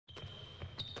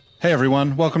Hey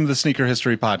everyone, welcome to the Sneaker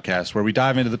History Podcast, where we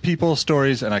dive into the people,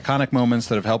 stories, and iconic moments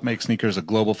that have helped make sneakers a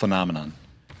global phenomenon.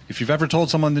 If you've ever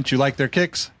told someone that you like their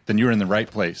kicks, then you're in the right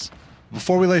place.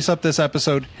 Before we lace up this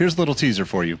episode, here's a little teaser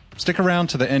for you. Stick around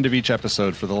to the end of each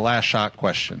episode for the last shot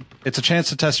question. It's a chance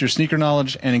to test your sneaker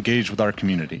knowledge and engage with our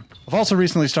community. I've also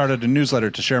recently started a newsletter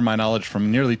to share my knowledge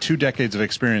from nearly 2 decades of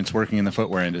experience working in the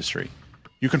footwear industry.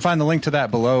 You can find the link to that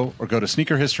below or go to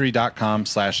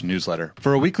sneakerhistory.com/newsletter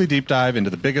for a weekly deep dive into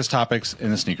the biggest topics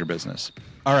in the sneaker business.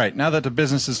 All right, now that the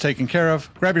business is taken care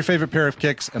of, grab your favorite pair of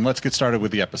kicks and let's get started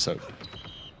with the episode.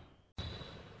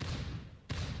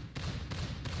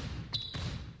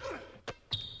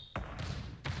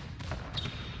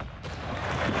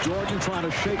 Jordan trying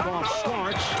to shake off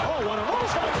Starks. Oh, what a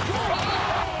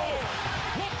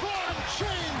LeBron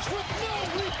James with no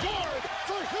regard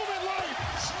for human life.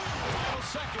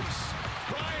 Seconds.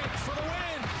 Bryant for the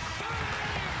win.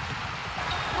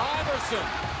 Iverson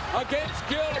against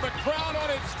Gill. The crowd on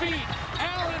its feet.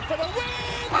 Allen for the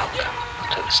win. Welcome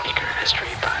to the Sneaker History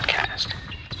Podcast.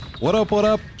 What up, what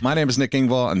up? My name is Nick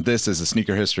Engvall, and this is the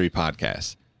Sneaker History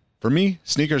Podcast. For me,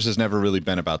 sneakers has never really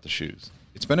been about the shoes.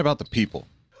 It's been about the people.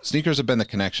 Sneakers have been the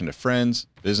connection to friends,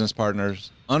 business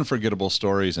partners, unforgettable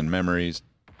stories and memories,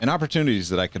 and opportunities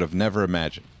that I could have never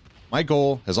imagined. My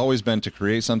goal has always been to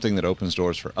create something that opens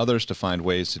doors for others to find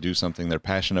ways to do something they're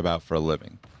passionate about for a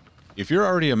living. If you're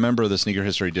already a member of the Sneaker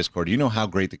History Discord, you know how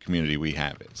great the community we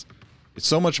have is. It's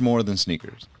so much more than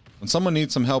sneakers. When someone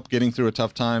needs some help getting through a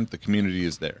tough time, the community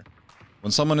is there.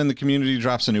 When someone in the community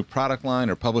drops a new product line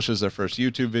or publishes their first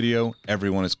YouTube video,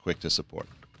 everyone is quick to support.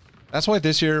 That's why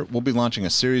this year we'll be launching a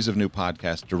series of new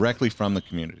podcasts directly from the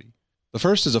community. The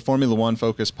first is a Formula One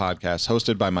focused podcast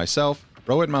hosted by myself,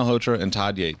 Rohit Malhotra, and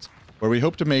Todd Yates, where we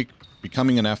hope to make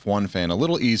becoming an F1 fan a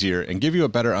little easier and give you a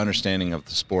better understanding of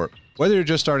the sport, whether you're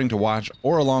just starting to watch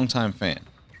or a longtime fan.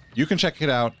 You can check it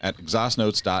out at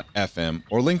exhaustnotes.fm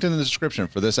or linked in the description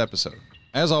for this episode.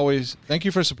 As always, thank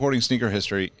you for supporting Sneaker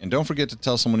History, and don't forget to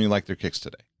tell someone you like their kicks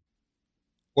today.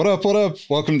 What up, what up?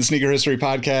 Welcome to Sneaker History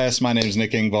Podcast. My name is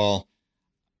Nick Engvall.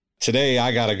 Today,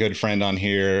 I got a good friend on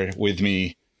here with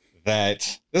me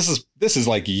that this is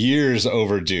like years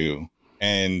overdue.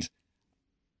 And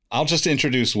I'll just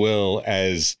introduce Will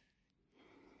as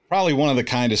probably one of the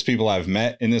kindest people I've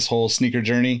met in this whole sneaker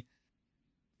journey.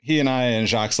 He and I and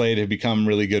Jacques Slade have become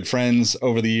really good friends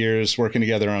over the years, working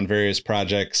together on various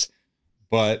projects.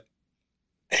 But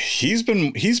he's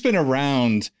been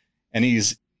around, and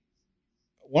he's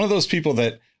one of those people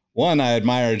that, one, I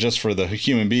admire just for the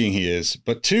human being he is,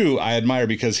 but two, I admire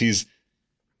because he's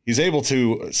able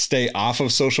to stay off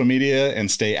of social media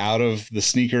and stay out of the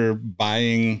sneaker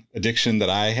buying addiction that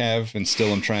I have and still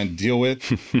am trying to deal with.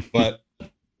 But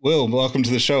Will, welcome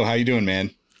to the show. How you doing,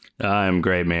 man? I'm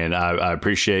great, man. I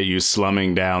appreciate you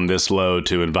slumming down this low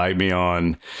to invite me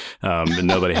on.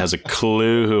 Nobody has a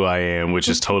clue who I am, which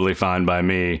is totally fine by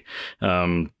me.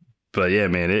 But yeah,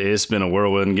 man, it's been a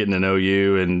whirlwind getting to know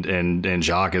you and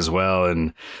Jacques as well.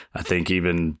 And I think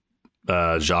even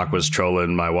Jacques was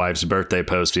trolling my wife's birthday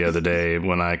post the other day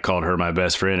when I called her my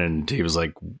best friend. And he was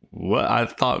like, "What? I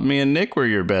thought me and Nick were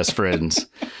your best friends."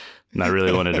 And I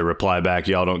really wanted to reply back,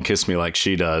 "Y'all don't kiss me like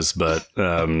she does." But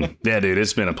yeah, dude,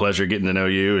 it's been a pleasure getting to know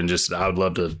you. And just I would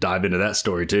love to dive into that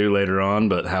story, too, later on,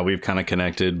 but how we've kind of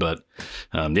connected. But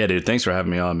yeah, dude, thanks for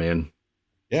having me on, man.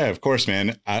 Yeah, of course,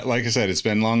 man. Like I said, it's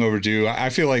been long overdue. I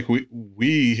feel like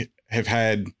we've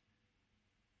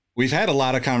had a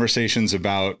lot of conversations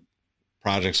about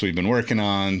projects we've been working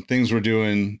on, things we're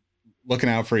doing, looking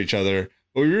out for each other.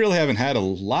 But we really haven't had a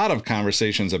lot of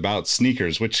conversations about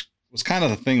sneakers, which was kind of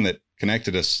the thing that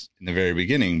connected us in the very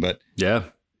beginning. But yeah,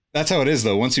 that's how it is,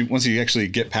 though. Once you actually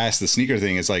get past the sneaker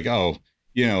thing, it's like, oh,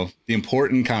 the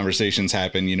important conversations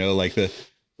happen. Like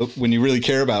when you really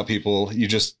care about people, you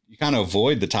kind of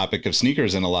avoid the topic of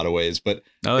sneakers in a lot of ways, but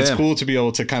it's cool to be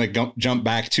able to kind of jump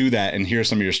back to that and hear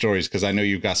some of your stories. Cause I know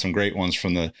you've got some great ones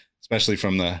especially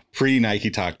from the pre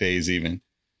NikeTalk days even.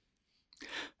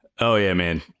 Oh yeah,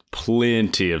 man.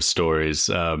 Plenty of stories.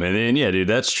 And yeah, dude,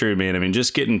 that's true, man. I mean,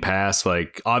 just getting past,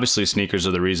 like, obviously sneakers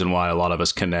are the reason why a lot of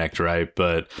us connect, right?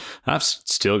 But I've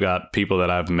still got people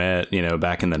that I've met,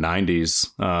 back in the 90s,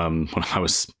 when I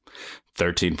was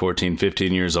 13, 14,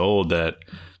 15 years old that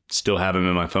still have them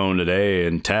in my phone today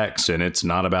and text. And it's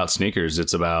not about sneakers.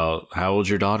 It's about how old's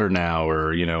your daughter now,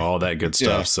 or, all that good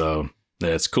stuff. Yeah. So yeah,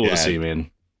 it's cool to see,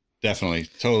 man. Definitely.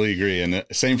 Totally agree. And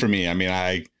same for me. I mean,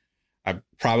 I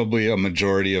probably a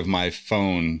majority of my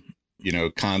phone,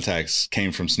 contacts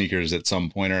came from sneakers at some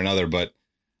point or another, but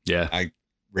yeah, I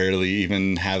rarely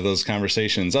even have those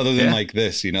conversations other than like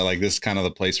this, like this is kind of the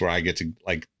place where I get to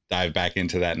like dive back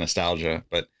into that nostalgia.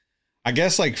 But I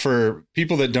guess like for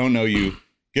people that don't know you,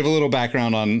 give a little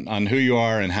background on who you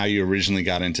are and how you originally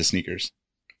got into sneakers.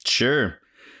 Sure.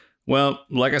 Well,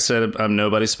 like I said, I'm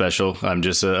nobody special. I'm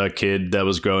just a kid that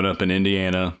was growing up in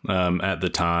Indiana at the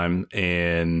time.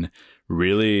 And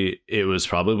really, it was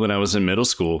probably when I was in middle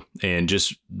school and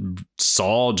just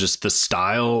saw just the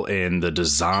style and the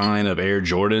design of Air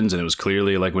Jordans. And it was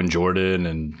clearly like when Jordan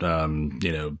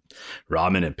and,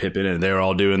 Rodman and Pippen and they were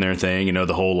all doing their thing,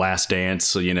 the whole Last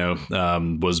Dance,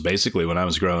 was basically when I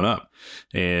was growing up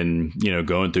and,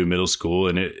 going through middle school.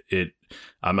 And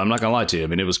I'm not gonna lie to you. I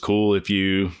mean, it was cool if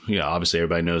obviously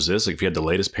everybody knows this. Like if you had the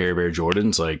latest pair of Air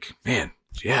Jordans, like, man,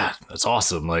 yeah, that's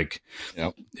awesome. Like,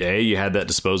 yep. A, you had that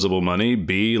disposable money.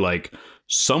 B, like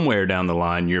somewhere down the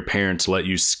line, your parents let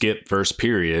you skip first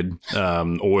period,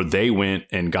 or they went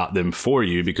and got them for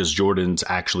you because Jordans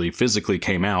actually physically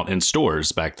came out in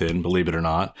stores back then, believe it or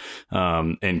not,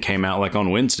 and came out like on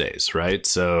Wednesdays, right?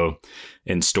 So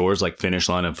in stores like Finish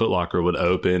Line and Foot Locker would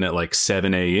open at like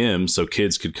 7 a.m. so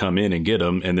kids could come in and get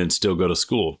them and then still go to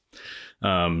school.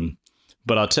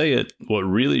 But I'll tell you, what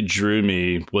really drew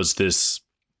me was the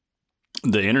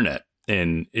internet.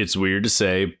 And it's weird to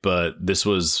say, but this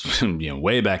was,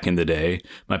 way back in the day.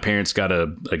 My parents got a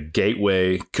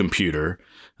gateway computer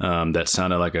that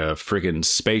sounded like a freaking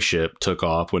spaceship took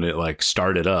off when it like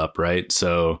started up, right?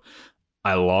 So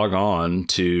I log on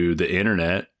to the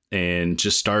internet and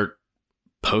just start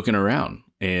poking around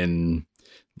and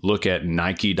look at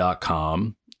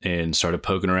Nike.com and started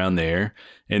poking around there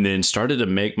and then started to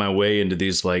make my way into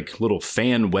these like little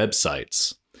fan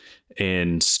websites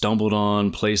and stumbled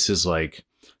on places like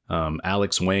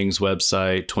Alex Wang's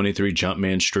website, 23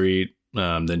 Jumpman Street,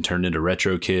 then turned into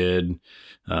Retro Kid.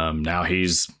 Now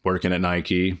he's working at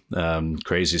Nike.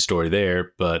 Crazy story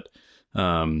there. But,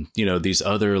 these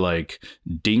other like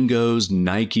Dingo's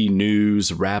Nike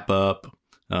News wrap up,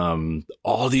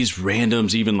 all these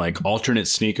randoms, even like alternate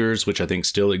sneakers, which I think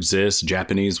still exists,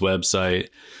 Japanese website.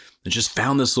 I just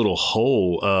found this little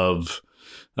hole of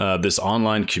this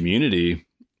online community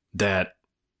that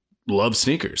love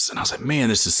sneakers. And I was like, man,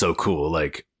 this is so cool.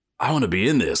 Like, I want to be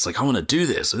in this. Like, I want to do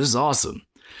this. This is awesome.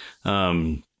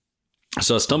 So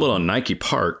I stumbled on Nike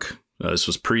Park. This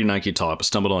was pre NikeTalk. I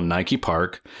stumbled on Nike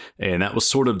Park, and that was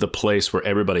sort of the place where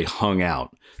everybody hung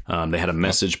out. They had a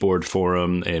message board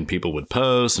forum, and people would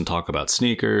post and talk about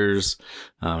sneakers.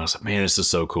 I was like, man, this is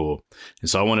so cool. And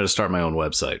so I wanted to start my own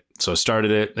website. So I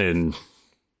started it, and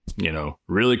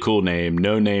really cool name.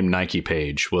 No Name Nike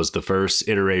Page was the first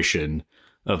iteration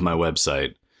of my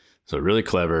website. So really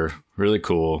clever, really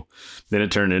cool. Then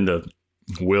it turned into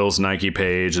Will's Nike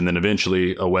Page, and then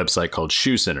eventually a website called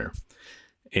Shoe Center.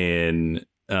 And,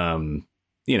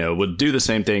 would do the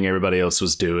same thing everybody else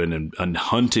was doing and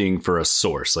hunting for a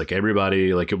source. Like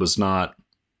everybody, like it was not,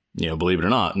 believe it or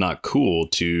not cool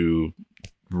to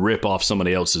rip off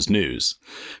somebody else's news,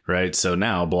 right? So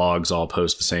now blogs all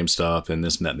post the same stuff and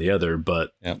this and that and the other.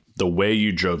 But the way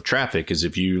you drove traffic is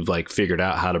if you like figured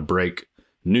out how to break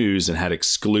news and had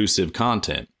exclusive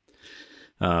content.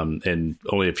 And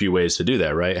only a few ways to do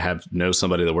that, right? Know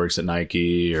somebody that works at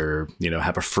Nike or,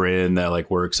 have a friend that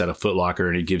like works at a Foot Locker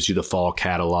and he gives you the fall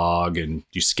catalog and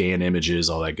you scan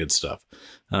images, all that good stuff.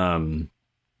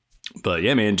 But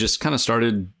yeah, man, just kind of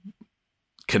started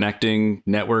connecting,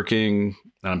 networking.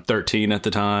 I'm 13 at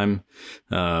the time.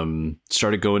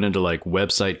 Started going into like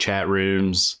website chat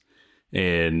rooms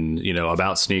and,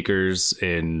 about sneakers.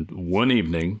 And one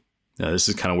evening, this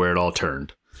is kind of where it all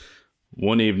turned.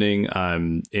 One evening,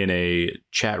 I'm in a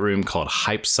chat room called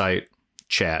Hype Site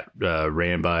Chat,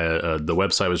 ran by the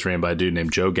website was ran by a dude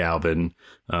named Joe Galvin.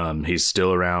 He's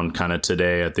still around kind of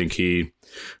today. I think he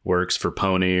works for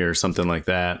Pony or something like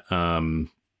that.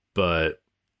 But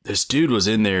this dude was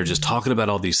in there just talking about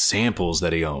all these samples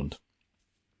that he owned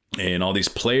and all these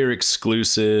player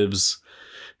exclusives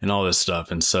and all this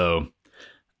stuff. And so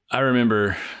I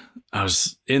remember I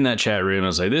was in that chat room. I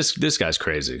was like, this guy's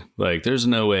crazy. Like, there's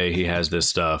no way he has this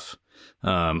stuff.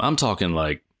 I'm talking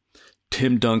like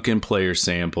Tim Duncan player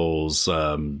samples,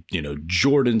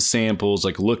 Jordan samples,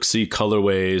 like look-see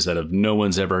colorways that no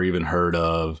one's ever even heard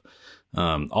of,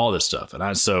 all this stuff.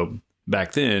 And so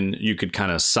back then you could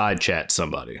kind of side chat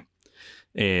somebody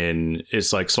and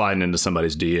it's like sliding into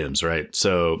somebody's DMs, right?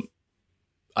 So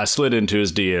I slid into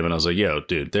his DM and I was like, yo,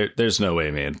 dude, there's no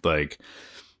way, man. Like,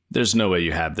 there's no way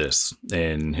you have this.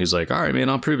 And he's like, all right, man,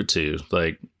 I'll prove it to you.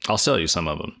 Like, I'll sell you some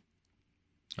of them.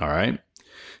 All right.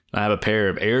 I have a pair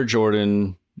of Air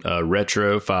Jordan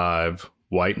Retro 5,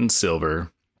 white and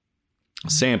silver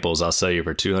samples. I'll sell you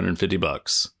for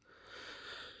 $250.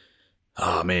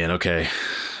 Oh man. Okay.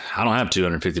 I don't have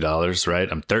 $250, right?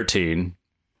 I'm 13.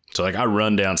 So like I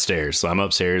run downstairs. So I'm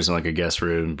upstairs in like a guest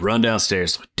room, run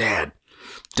downstairs. Like,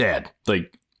 Dad,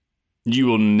 like you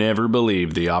will never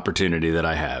believe the opportunity that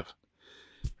I have,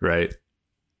 right?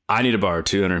 I need to borrow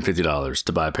 $250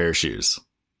 to buy a pair of shoes.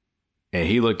 And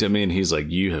he looked at me and he's like,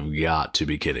 you have got to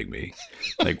be kidding me.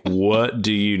 Like, what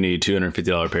do you need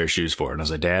 $250 pair of shoes for? And I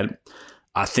was like, Dad,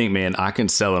 I think, man, I can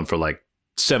sell them for like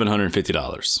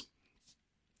 $750.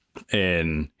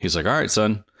 And he's like, all right,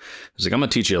 son. He's like, I'm going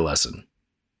to teach you a lesson.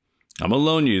 I'm going to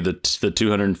loan you the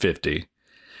 250,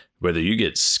 whether you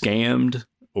get scammed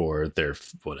or they're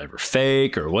whatever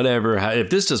fake or whatever. If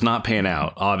this does not pan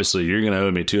out, obviously you're going to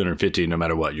owe me 250 no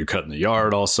matter what. You're cutting the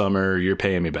yard all summer. You're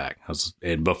paying me back.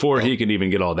 And before he can even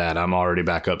get all that, I'm already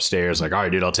back upstairs. Like, all right,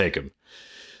 dude, I'll take him.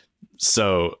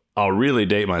 So I'll really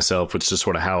date myself, which is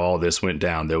sort of how all this went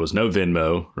down. There was no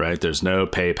Venmo, right? There's no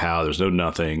PayPal. There's no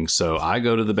nothing. So I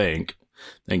go to the bank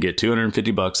and get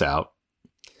 $250 out,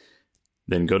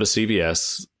 then go to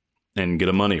CVS and get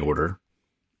a money order,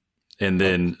 and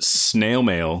then snail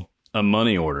mail a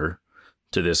money order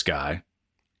to this guy.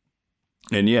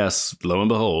 And yes, lo and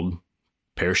behold,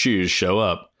 pair of shoes show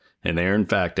up, and they're in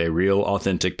fact a real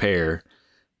authentic pair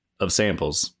of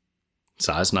samples,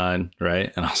 size 9,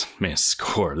 right? And I was like, man,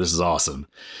 score, this is awesome.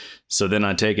 So then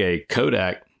I take a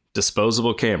Kodak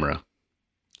disposable camera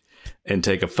and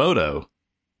take a photo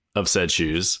of said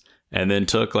shoes, and then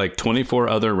took like 24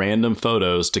 other random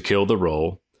photos to kill the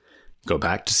roll. Go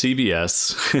back to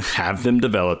CVS, have them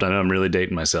developed. I know I'm really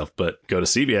dating myself, but go to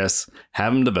CVS,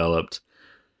 have them developed,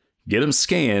 get them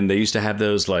scanned. They used to have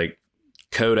those like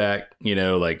Kodak,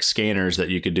 like scanners that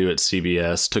you could do at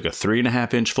CVS. Took a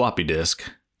 3.5-inch floppy disk,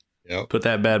 put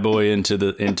that bad boy into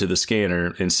the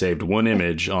scanner, and saved one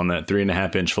image on that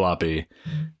 3.5-inch floppy.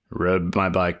 Rode my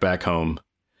bike back home,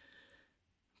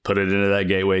 put it into that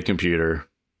gateway computer,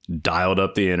 dialed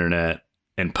up the internet,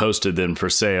 and posted them for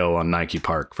sale on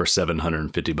NikeTalk for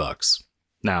 $750.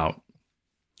 Now,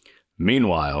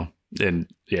 meanwhile, and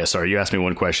yeah, sorry, you asked me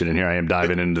one question, and here I am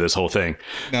diving into this whole thing.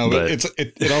 No, but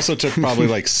it also took probably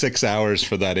like 6 hours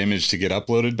for that image to get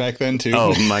uploaded back then too.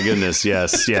 Oh my goodness,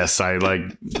 yes. I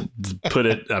put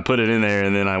it in there,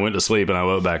 and then I went to sleep, and I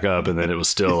woke back up, and then it was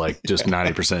still like just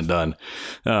 90% done.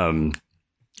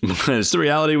 It's the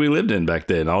reality we lived in back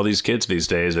then. All these kids these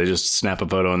days, they just snap a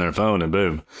photo on their phone and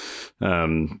boom.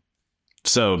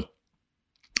 So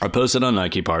I posted on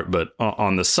NikeTalk, but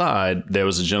on the side, there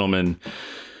was a gentleman,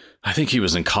 I think he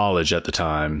was in college at the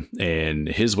time, and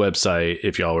his website,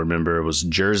 if y'all remember, was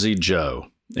Jersey Joe.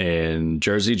 And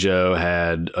Jersey Joe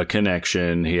had a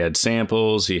connection. He had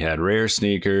samples. He had rare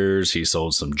sneakers. He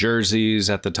sold some jerseys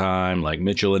at the time, like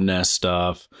Mitchell and Ness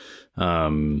stuff.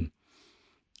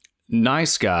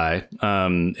 Nice guy,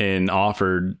 and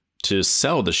offered to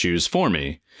sell the shoes for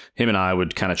me. Him and I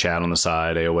would kind of chat on the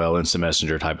side, AOL Instant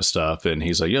Messenger type of stuff. And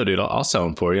he's like, yo, dude, I'll sell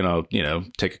them for you. And I'll,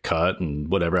 take a cut and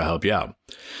whatever, I'll help you out.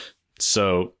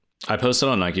 So I posted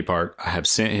on NikeTalk. I have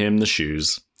sent him the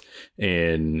shoes.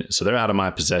 And so they're out of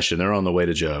my possession. They're on the way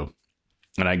to Joe.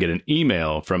 And I get an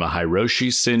email from a Hiroshi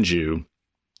Senju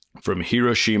from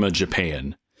Hiroshima,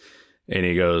 Japan. And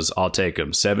he goes, I'll take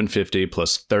them, $750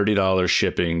 plus $30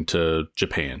 shipping to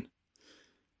Japan.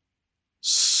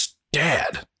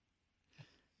 Dad,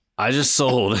 I just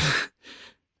sold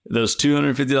those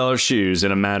 $250 shoes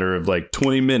in a matter of like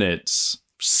 20 minutes,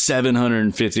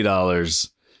 $750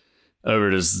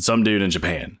 over to some dude in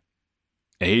Japan.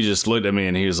 And he just looked at me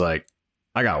and he was like,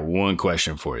 I got one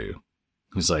question for you.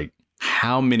 He's like,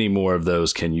 how many more of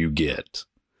those can you get?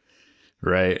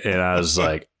 Right. And I was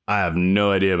like, I have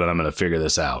no idea, but I'm going to figure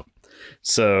this out.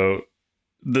 So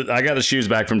I got the shoes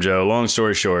back from Joe. Long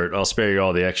story short, I'll spare you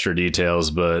all the extra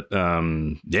details, but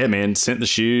yeah, man, sent the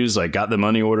shoes, like got the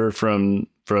money order from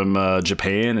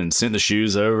Japan and sent the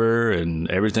shoes over, and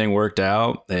everything worked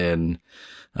out. And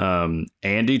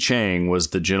Andy Chang was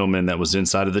the gentleman that was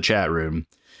inside of the chat room.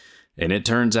 And it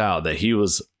turns out that he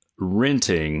was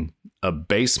renting a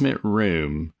basement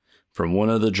room from one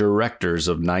of the directors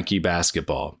of Nike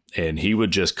basketball. And he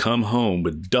would just come home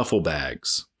with duffel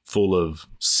bags full of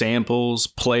samples,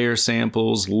 player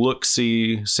samples,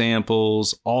 look-see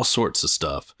samples, all sorts of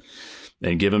stuff,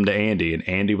 and give them to Andy. And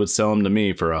Andy would sell them to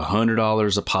me for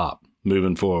 $100 a pop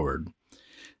moving forward.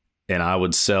 And I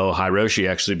would sell. Hiroshi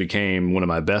actually became one of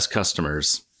my best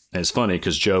customers. And it's funny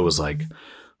because Joe was like,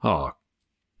 oh,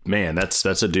 man, that's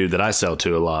a dude that I sell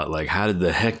to a lot. Like, how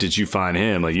the heck did you find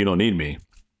him? Like, you don't need me.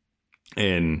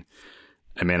 And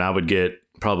I mean, I would get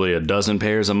probably a dozen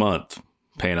pairs a month,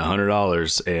 paying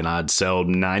 $100, and I'd sell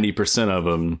 90% of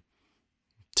them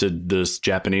to this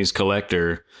Japanese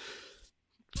collector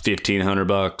 $1,500,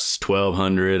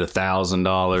 $1,200,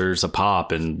 $1,000 a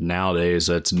pop, and nowadays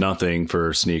that's nothing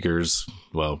for sneakers.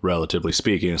 Well, relatively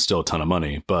speaking, it's still a ton of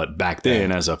money. But back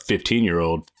then, as a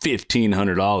 15-year-old,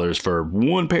 $1,500 for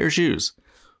one pair of shoes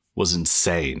was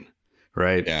insane,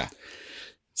 right? Yeah.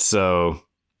 So,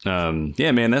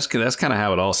 yeah, man, that's kind of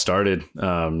how it all started,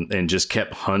 and just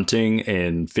kept hunting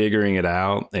and figuring it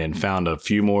out, and found a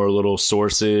few more little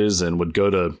sources, and would go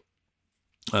to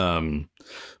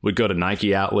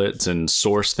Nike outlets and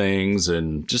source things,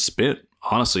 and just spent,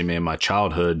 honestly, man, my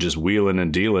childhood just wheeling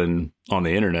and dealing on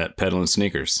the internet, peddling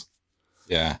sneakers.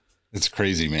 Yeah, it's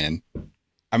crazy, man.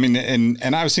 I mean,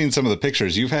 and I've seen some of the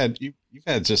pictures. You've had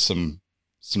just some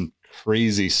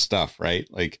crazy stuff, right?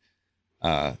 Like,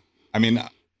 I mean,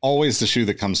 always the shoe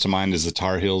that comes to mind is the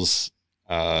Tar Heels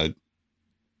Jumpman.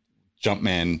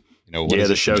 You know,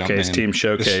 the showcase, team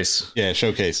showcase.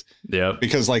 Showcase. Yeah,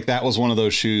 because like that was one of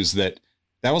those shoes that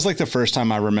was like the first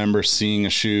time I remember seeing a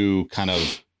shoe kind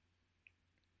of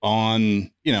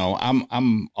on. You know,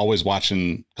 I'm always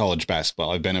watching college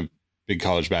basketball. I've been a big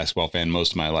college basketball fan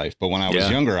most of my life, but when I was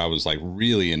younger, I was like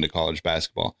really into college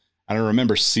basketball. I don't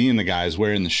remember seeing the guys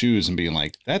wearing the shoes and being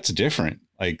like, "That's different."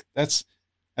 Like that's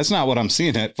not what I'm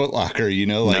seeing at Foot Locker. You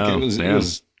know, like it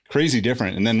was crazy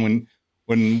different. And then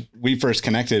when we first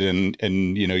connected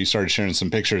and you know, you started sharing some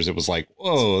pictures, it was like,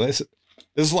 whoa, this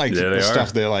is like the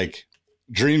stuff that like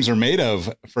dreams are made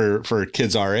of for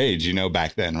kids our age, you know,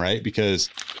 back then. Right. Because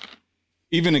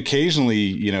even occasionally,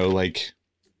 you know, like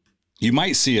you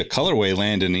might see a colorway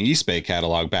land in the East Bay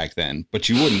catalog back then, but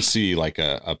you wouldn't see like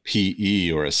a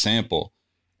PE or a sample.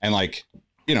 And like,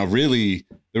 you know, really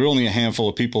there were only a handful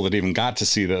of people that even got to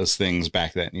see those things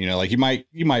back then. You know, like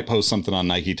you might post something on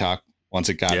NikeTalk once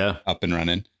it got up and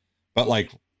running, but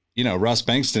like, you know, Russ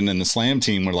Bankston and the Slam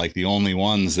team were like the only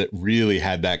ones that really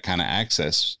had that kind of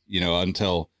access, you know,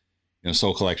 until, you know,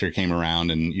 Soul Collector came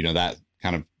around and, you know, that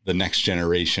kind of the next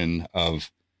generation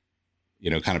of, you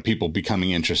know, kind of people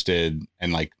becoming interested,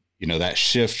 and like, you know, that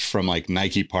shift from like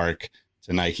Nike Park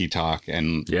to NikeTalk,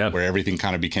 and where everything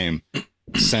kind of became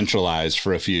centralized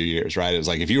for a few years, right? It was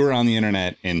like, if you were on the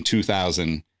internet in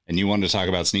 2000 and you wanted to talk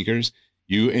about sneakers,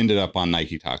 you ended up on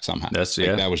NikeTalk somehow. That's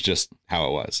like, that was just how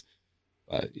it was.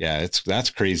 But yeah, that's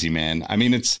crazy, man. I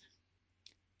mean, it's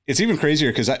even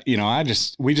crazier because you know,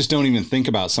 we just don't even think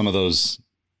about some of those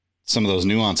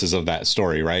nuances of that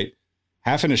story, right?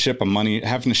 Having to ship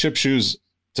shoes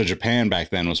to Japan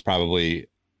back then was probably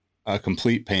a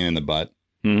complete pain in the butt.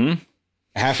 Mm-hmm.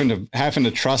 Having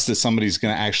to trust that somebody's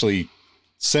going to actually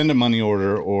send a money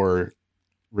order or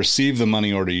receive the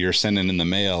money order you're sending in the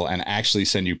mail and actually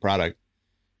send you product.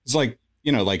 It's like,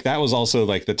 you know, like that was also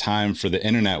like the time for the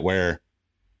internet where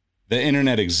the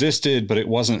internet existed, but it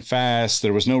wasn't fast.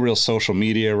 There was no real social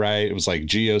media, right? It was like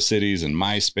GeoCities and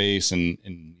MySpace and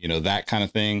you know, that kind of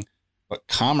thing. But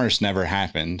commerce never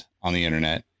happened on the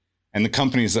internet. And the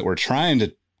companies that were trying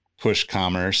to push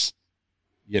commerce,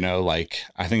 you know, like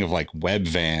I think of like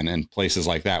Webvan and places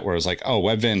like that, where it's like, oh,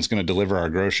 Webvan's going to deliver our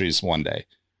groceries one day.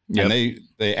 Yep. And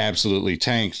they absolutely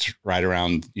tanked right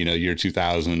around, you know, year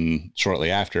 2000, shortly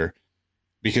after,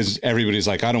 because everybody's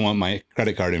like, I don't want my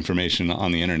credit card information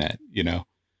on the internet, you know.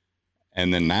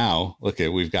 And then now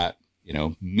we've got, you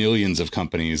know, millions of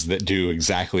companies that do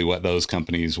exactly what those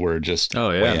companies were just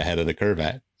way ahead of the curve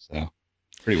at. So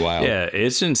pretty wild. Yeah,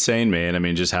 it's insane, man. I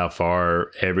mean, just how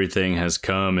far everything has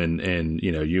come. And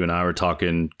you know, you and I were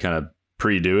talking kind of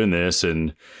pre-doing this,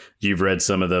 and you've read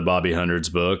some of the Bobby Hundred's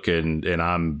book, and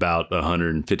I'm about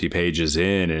 150 pages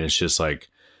in, and it's just like,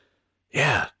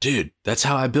 yeah, dude, that's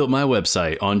how I built my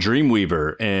website on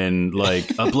Dreamweaver, and like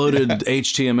uploaded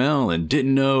HTML and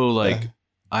didn't know like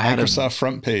I had Microsoft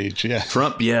front page. Yeah.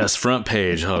 Front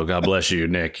page. Oh, God bless you,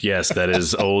 Nick. Yes, that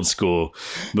is old school,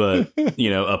 but you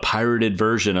know, a pirated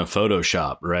version of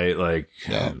Photoshop, right? Like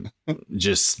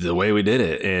just the way we did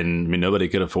it. And I mean, nobody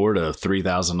could afford a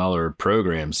 $3,000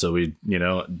 program. So we, you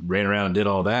know, ran around and did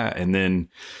all that. And then,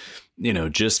 you know,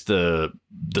 just the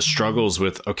struggles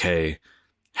with, okay,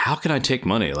 how can I take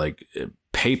money? Like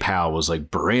PayPal was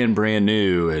like brand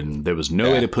new, and there was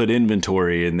no way to put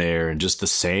inventory in there, and just the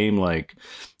same, like,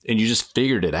 and you just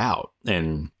figured it out.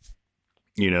 And,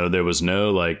 you know, there was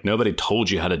no, like, nobody told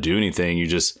you how to do anything. You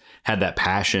just had that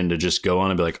passion to just go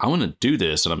on and be like, I want to do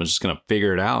this, and I'm just going to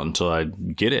figure it out until I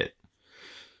get it.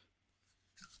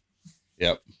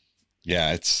 Yep.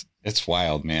 Yeah. It's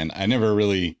wild, man. I never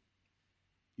really,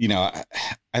 you know,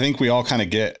 I think we all kind of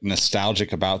get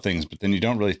nostalgic about things, but then you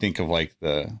don't really think of like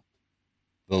the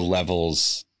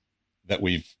levels that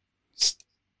we've,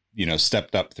 you know,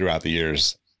 stepped up throughout the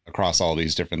years across all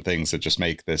these different things that just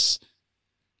make this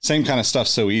same kind of stuff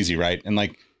so easy. Right. And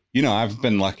like, I've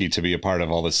been lucky to be a part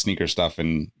of all this sneaker stuff,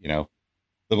 and, the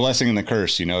blessing and the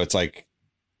curse, it's like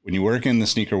when you work in the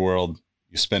sneaker world,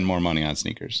 you spend more money on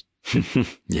sneakers.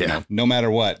 Yeah. No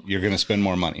matter what, you're going to spend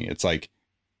more money. It's like,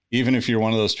 even if you're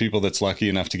one of those people that's lucky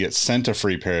enough to get sent a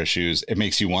free pair of shoes, it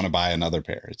makes you want to buy another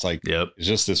pair. It's like, It's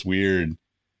just this weird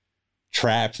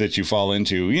trap that you fall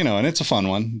into, and it's a fun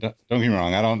one. Don't get me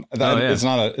wrong.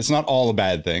 It's not all a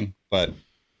bad thing, but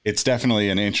it's definitely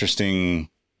an interesting,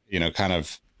 kind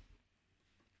of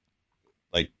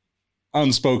like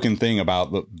unspoken thing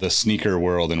about the sneaker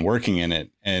world and working in it.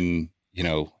 And,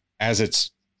 as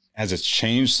it's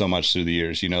changed so much through the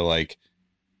years, like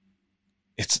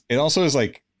it also is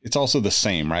like, it's also the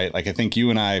same, right? Like, I think you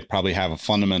and I probably have a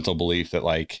fundamental belief that,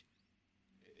 like,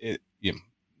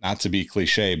 not to be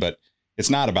cliche, but it's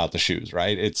not about the shoes,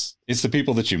 right? It's the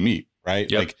people that you meet,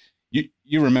 right? Yep. Like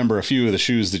you remember a few of the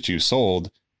shoes that you sold,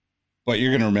 but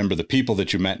you're going to remember the people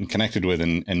that you met and connected with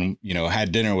and,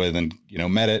 had dinner with and,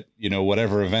 met at,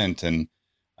 whatever event. And,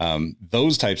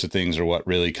 those types of things are what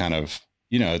really kind of,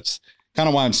 it's kind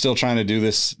of why I'm still trying to do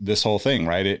this whole thing,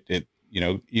 right? It,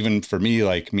 even for me,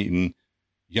 like meeting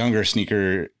younger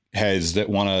sneaker heads that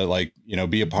want to, like,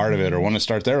 be a part of it or want to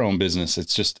start their own business.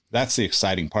 It's just, that's the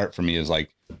exciting part for me, is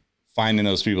like finding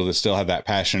those people that still have that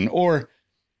passion, or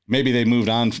maybe they moved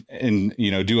on and,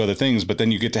 do other things, but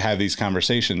then you get to have these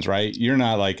conversations, right? You're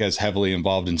not like as heavily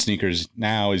involved in sneakers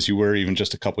now as you were even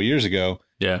just a couple years ago.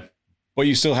 Yeah. But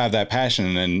you still have that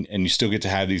passion, and you still get to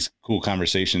have these cool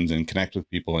conversations and connect with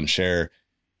people and share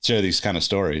these kind of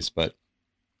stories. But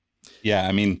yeah,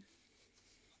 I mean,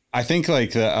 I think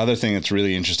like the other thing that's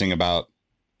really interesting about,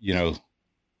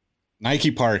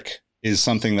 Nike Park is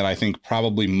something that I think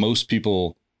probably most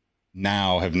people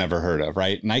now have never heard of,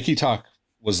 right? NikeTalk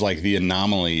was like the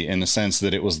anomaly in the sense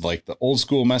that it was like the old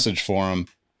school message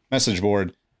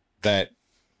board that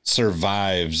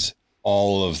survives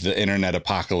all of the internet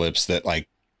apocalypse that, like,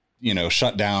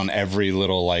 shut down every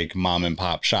little like mom and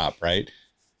pop shop, right?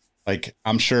 Like,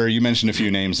 I'm sure you mentioned a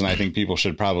few names, and I think people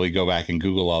should probably go back and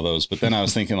Google all those. But then I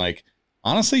was thinking, like,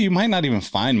 honestly, you might not even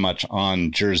find much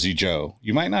on Jersey Joe.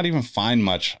 You might not even find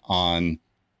much on,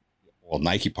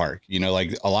 Nike Park.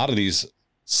 Like, a lot of these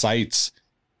sites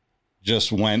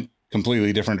just went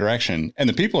completely different direction. And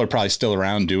the people are probably still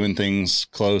around doing things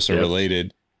close or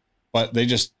related, but they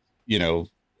just,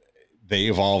 they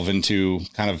evolve into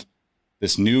kind of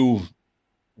this new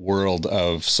world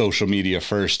of social media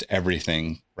first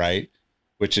everything, right?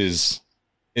 Which is,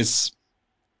 it's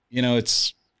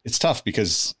tough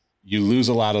because you lose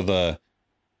a lot of the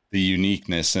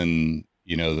uniqueness and,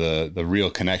 the real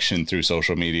connection through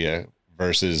social media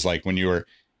versus like when you were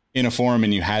in a forum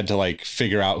and you had to like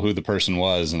figure out who the person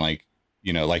was and like,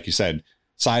 like you said,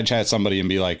 side chat somebody and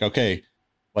be like, okay,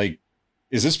 like,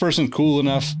 is this person cool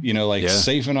enough,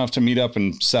 safe enough to meet up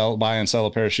and buy and sell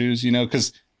a pair of shoes,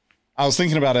 because I was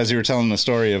thinking about, as you were telling the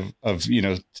story of,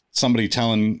 somebody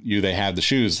telling you they have the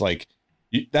shoes, like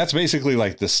that's basically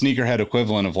like the sneakerhead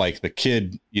equivalent of like the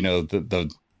kid,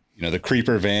 the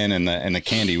creeper van and the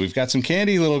candy. We've got some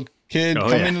candy, little kid,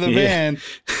 come into the van.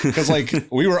 Cause like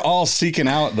we were all seeking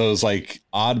out those like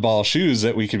oddball shoes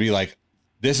that we could be like,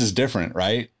 this is different.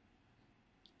 Right.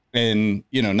 And,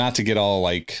 not to get all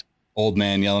like old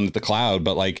man yelling at the cloud,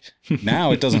 but like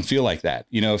now it doesn't feel like that.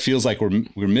 It feels like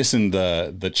we're missing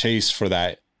the chase for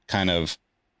that kind of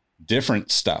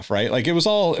different stuff, right? Like it was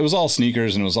all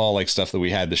sneakers and it was all like stuff that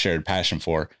we had the shared passion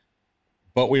for,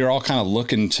 but we were all kind of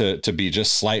looking to be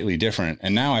just slightly different.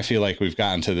 And now I feel like we've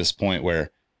gotten to this point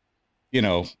where,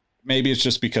 maybe it's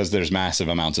just because there's massive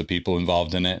amounts of people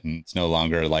involved in it and it's no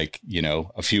longer like,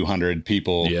 a few hundred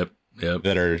people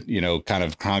that are, kind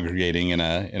of congregating in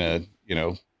a,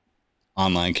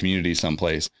 online community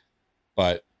someplace,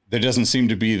 but there doesn't seem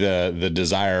to be the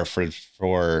desire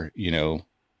for,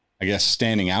 I guess,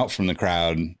 standing out from the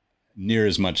crowd near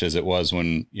as much as it was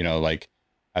when, like,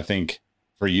 I think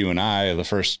for you and I, the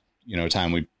first,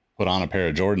 time we put on a pair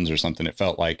of Jordans or something, it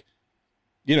felt like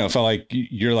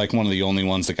you're like one of the only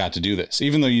ones that got to do this,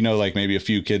 even though, like maybe a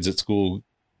few kids at school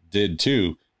did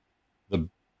too. The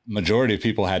majority of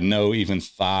people had no even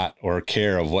thought or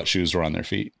care of what shoes were on their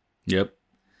feet. Yep.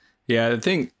 Yeah, I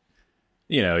think,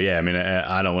 I mean,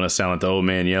 I don't want to sound like the old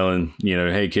man yelling,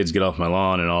 hey, kids, get off my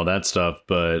lawn and all that stuff.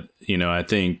 But, I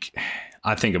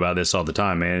think about this all the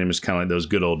time, man. It was kind of like those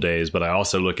good old days. But I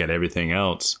also look at everything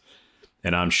else.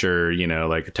 And I'm sure,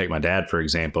 like take my dad, for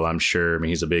example, I'm sure, I mean,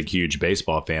 he's a big, huge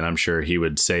baseball fan. I'm sure he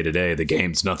would say today, the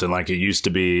game's nothing like it used to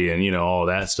be and, all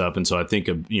that stuff. And so I think,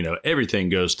 everything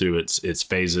goes through its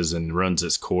phases and runs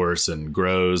its course and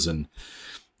grows and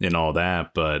all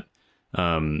that. But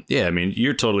I mean,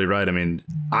 you're totally right. I mean,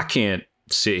 I can't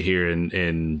sit here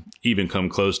and even come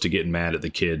close to getting mad at the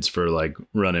kids for like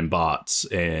running bots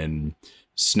and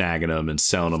snagging them and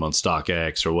selling them on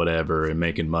StockX or whatever and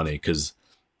making money. Because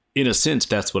in a sense,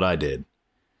 that's what I did,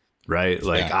 right?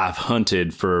 Like I've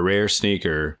hunted for a rare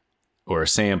sneaker or a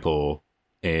sample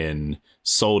and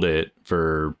sold it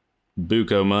for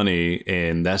buco money,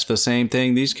 and that's the same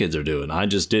thing these kids are doing. I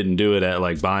just didn't do it at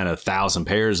like buying 1,000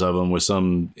 pairs of them with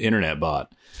some internet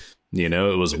bot. You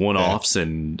know, it was one-offs,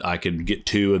 and I could get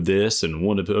 2 of this and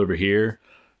 1 of over here.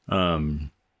 But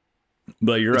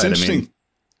you're right. I mean,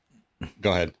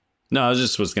 go ahead. No, I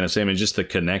was going to say, I mean, just the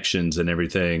connections and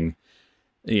everything,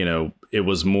 you know, it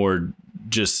was more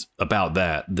just about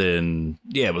that than,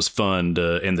 it was fun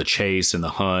and the chase and the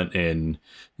hunt. And,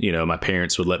 you know, my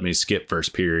parents would let me skip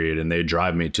first period and they'd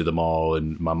drive me to the mall,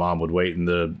 and my mom would wait in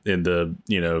the,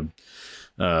 you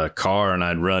know, car, and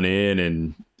I'd run in,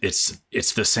 and it's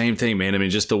the same thing, man. I mean,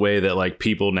 just the way that like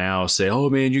people now say, oh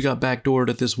man, you got backdoored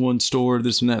at this one store,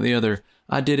 this and that and the other.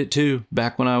 I did it too.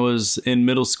 Back when I was in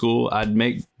middle school, I'd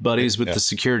make buddies with the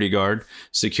security guard.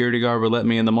 Security guard would let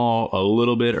me in the mall a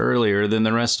little bit earlier than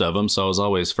the rest of them. So I was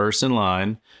always first in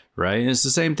line, right? And it's the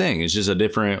same thing. It's just a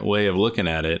different way of looking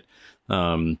at it.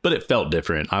 But it felt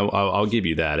different. I'll give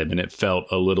you that. I mean, it felt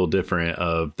a little different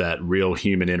of that real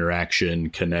human interaction,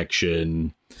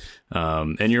 connection.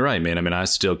 And you're right, man. I mean, I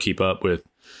still keep up with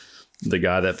the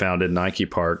guy that founded Nike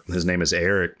Park. His name is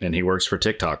Eric, and he works for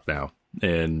TikTok now.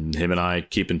 And him and I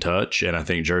keep in touch. And I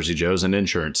think Jersey Joe's an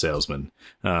insurance salesman.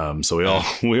 So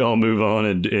we all move on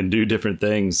and do different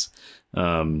things.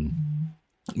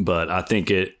 But I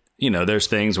think you know, there's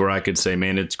things where I could say,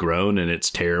 man, it's grown and it's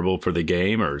terrible for the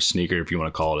game, or sneaker, if you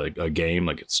want to call it a game,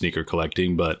 like it's sneaker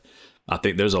collecting. But I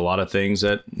think there's a lot of things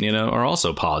that, you know, are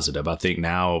also positive. I think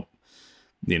now,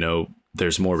 you know,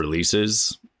 there's more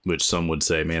releases, which some would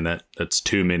say, man, that's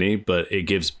too many, but it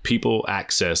gives people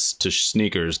access to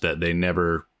sneakers that they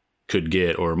never could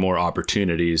get, or more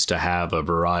opportunities to have a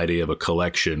variety of a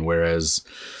collection. Whereas,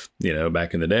 you know,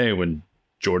 back in the day when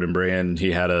Jordan Brand,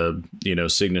 he had a, you know,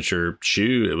 signature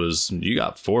shoe, it was, you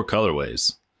got 4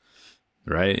 colorways,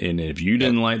 right? And if you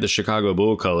didn't like the Chicago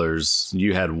Bull colors,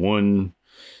 you had 1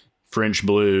 French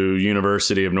blue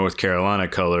University of North Carolina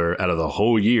color out of the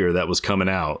whole year that was coming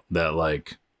out that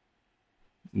like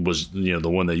was, you know, the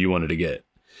one that you wanted to get.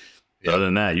 Yep. Other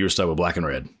than that, you were stuck with black and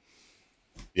red.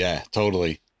 Yeah,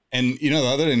 totally. And, you know, the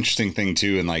other interesting thing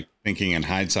too, and like thinking in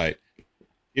hindsight,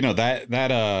 you know, that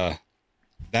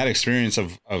experience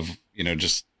of, you know,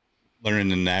 just learning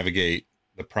to navigate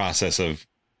the process of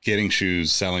getting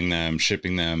shoes, selling them,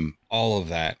 shipping them, all of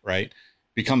that, right,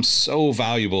 becomes so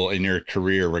valuable in your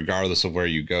career, regardless of where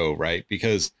you go, right?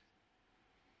 Because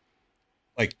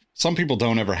like some people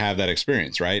don't ever have that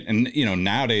experience, right? And, you know,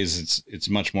 nowadays it's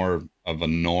much more of a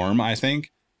norm, I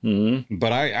think. Mm-hmm.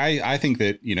 But I think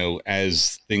that, you know,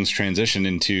 as things transition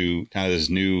into kind of this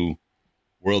new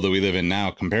world that we live in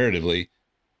now, comparatively,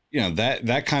 you know,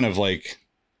 that kind of like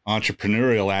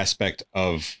entrepreneurial aspect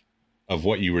of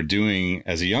what you were doing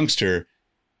as a youngster,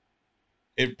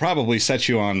 it probably sets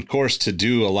you on course to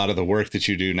do a lot of the work that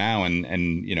you do now.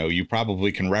 And, you know, you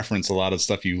probably can reference a lot of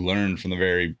stuff you learned from the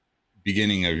very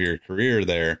beginning of your career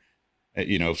there,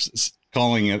 you know,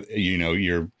 calling it, you know,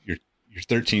 your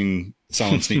 13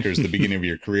 selling sneakers at the beginning of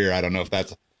your career. I don't know if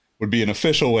that would be an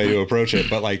official way to approach it,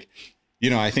 but like, you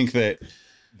know, I think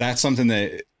that's something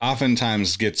that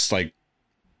oftentimes gets like,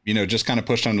 you know, just kind of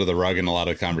pushed under the rug in a lot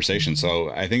of conversations.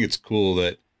 So I think it's cool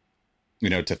that, you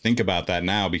know, to think about that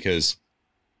now, because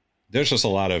there's just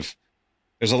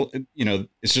you know,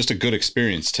 it's just a good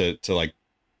experience to like,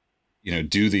 you know,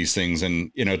 do these things.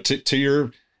 And, you know, to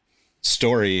your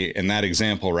story and that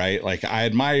example, right? Like I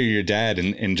admire your dad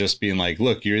and just being like,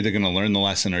 look, you're either going to learn the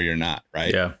lesson or you're not,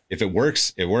 right? Yeah. If it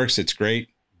works, it's great,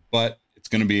 but it's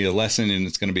going to be a lesson and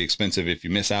it's going to be expensive if you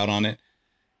miss out on it.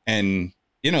 And,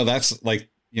 you know, that's like,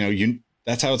 you know,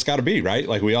 that's how it's got to be, right?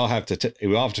 Like we all have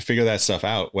to figure that stuff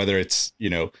out, whether it's, you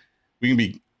know, we can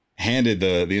be handed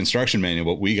the instruction manual,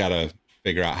 but we got to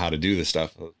figure out how to do this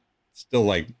stuff. It's still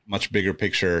like much bigger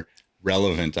picture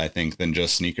relevant, I think, than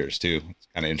just sneakers too. It's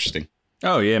kind of interesting.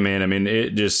 Oh yeah, man. I mean,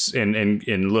 it just,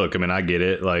 and look, I mean, I get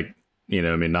it. Like, you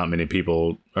know, I mean, not many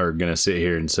people are going to sit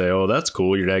here and say, oh, that's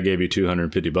cool, your dad gave you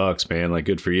 $250, man. Like,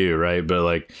 good for you. Right. But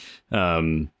like,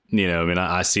 you know, I mean,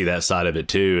 I see that side of it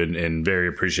too, and very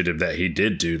appreciative that he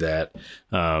did do that.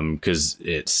 'Cause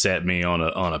it set me on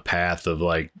a path of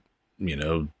like, you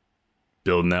know,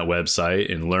 building that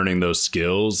website and learning those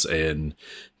skills and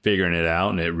figuring it out.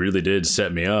 And it really did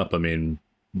set me up. I mean,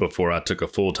 before I took a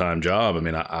full-time job, I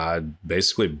mean, I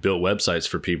basically built websites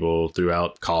for people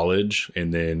throughout college.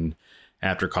 And then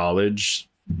after college,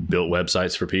 built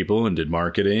websites for people and did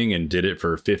marketing and did it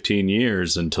for 15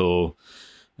 years until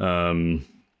I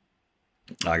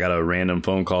got a random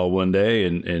phone call one day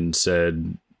and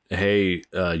said, hey,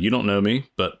 you don't know me,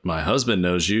 but my husband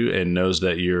knows you and knows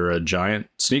that you're a giant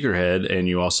sneakerhead and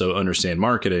you also understand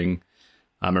marketing.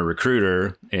 I'm a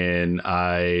recruiter and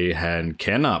I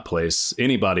cannot place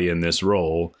anybody in this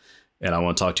role. And I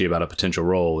want to talk to you about a potential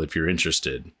role if you're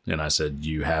interested. And I said,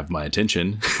 you have my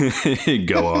attention.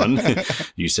 Go on.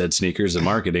 You said sneakers and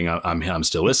marketing. I'm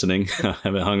still listening. I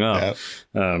haven't hung up.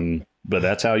 Yep. But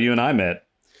that's how you and I met.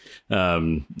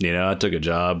 I took a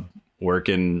job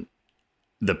working.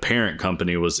 The parent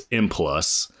company was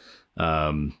Implus,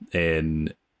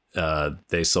 and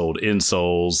they sold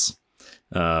insoles.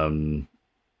 I'm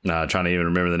trying to even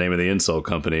remember the name of the insole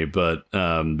company, but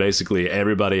basically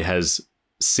everybody has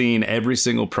seen every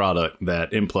single product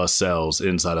that Implus sells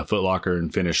inside a Foot Locker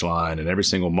and Finish Line and every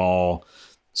single mall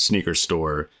sneaker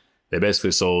store. They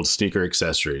basically sold sneaker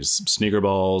accessories, sneaker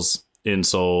balls,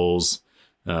 insoles,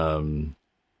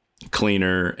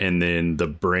 cleaner, and then the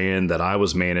brand that I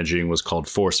was managing was called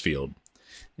Force Field.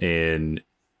 And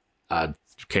I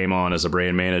came on as a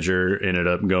brand manager, ended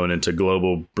up going into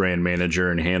global brand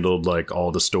manager and handled like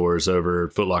all the stores over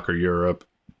Foot Locker Europe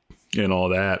and all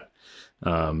that.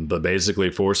 But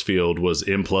basically Force Field was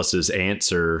Implus's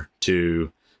answer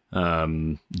to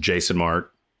Jason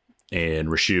Mark and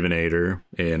Reshoevn8er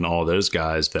and all those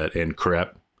guys and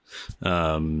Crep.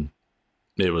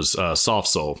 It was Soft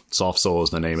Sole. Soft Sole is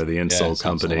the name of the insole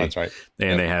company. That's right.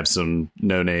 And They have some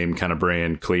no-name kind of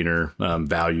brand cleaner,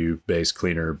 value-based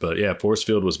cleaner. But yeah, Force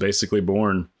Field was basically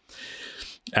born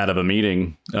out of a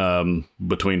meeting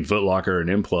between Foot Locker and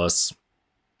Implus.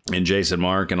 And Jason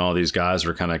Mark and all these guys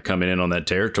were kind of coming in on that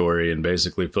territory. And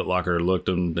basically Foot Locker looked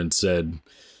at them and said,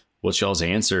 what's y'all's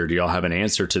answer? Do y'all have an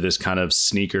answer to this kind of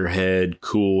sneakerhead,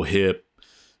 cool, hip,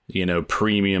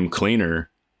 premium cleaner?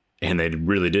 And they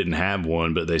really didn't have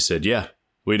one, but they said, yeah,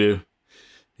 we do,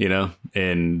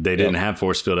 and they didn't have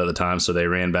Force Field at the time. So they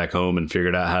ran back home and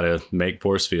figured out how to make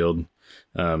Force Field,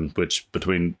 which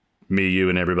between me, you,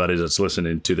 and everybody that's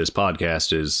listening to this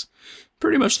podcast is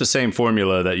pretty much the same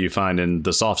formula that you find in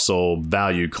the Soft Sole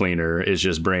value cleaner is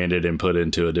just branded and put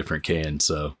into a different can.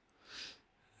 So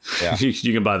yeah,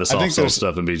 you can buy the Soft Sole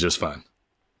stuff and be just fine.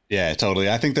 Yeah, totally.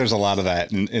 I think there's a lot of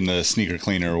that in the sneaker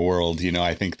cleaner world.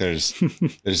 I think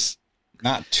there's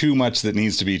not too much that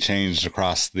needs to be changed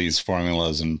across these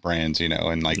formulas and brands,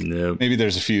 and like maybe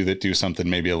there's a few that do something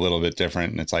maybe a little bit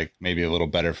different and it's like maybe a little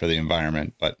better for the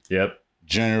environment. But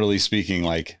generally speaking,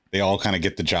 like they all kind of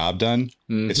get the job done.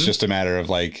 Mm-hmm. It's just a matter of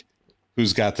like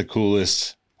who's got the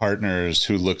coolest partners,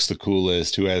 who looks the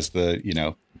coolest, who has the,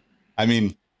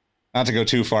 not to go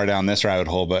too far down this rabbit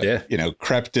hole, but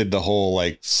Crep did the whole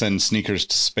like send sneakers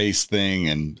to space thing.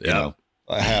 And,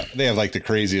 they have like the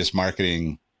craziest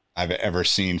marketing I've ever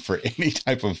seen for any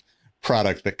type of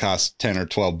product that costs 10 or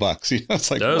 12 bucks.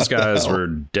 It's like those guys were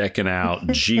decking out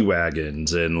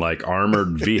G-Wagons and like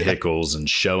armored vehicles and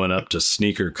showing up to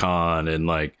Sneaker Con. And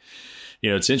like,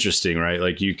 it's interesting, right?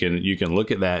 Like you can look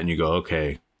at that and you go,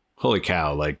 okay, holy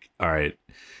cow. Like, all right.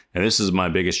 And this is my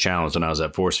biggest challenge when I was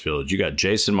at Force Field. You got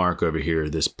Jason Mark over here,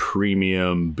 this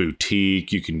premium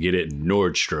boutique. You can get it in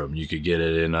Nordstrom. You could get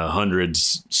it in a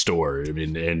Hundreds store. I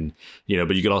mean, and,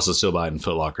 but you could also still buy it in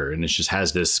Foot Locker. And it just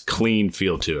has this clean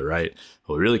feel to it, right?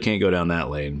 Well, we really can't go down that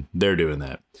lane. They're doing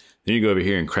that. Then you go over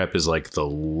here and Crep is like the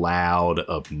loud,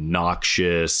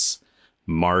 obnoxious,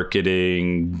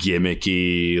 marketing,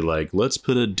 gimmicky, like let's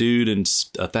put a dude in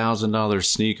 $1,000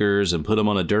 sneakers and put him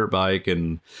on a dirt bike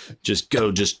and just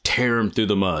tear him through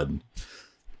the mud.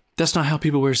 That's not how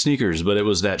people wear sneakers, but it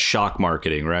was that shock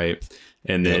marketing, right?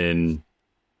 And then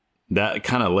that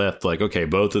kind of left like, okay,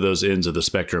 both of those ends of the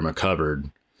spectrum are covered.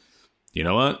 You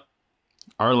know what?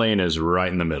 Our lane is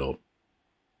right in the middle.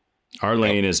 Our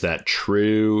lane is that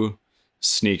true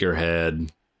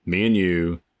sneakerhead, me and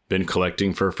you, been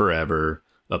collecting for forever,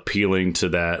 appealing to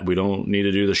that. We don't need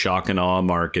to do the shock and awe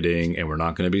marketing, and we're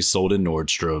not going to be sold in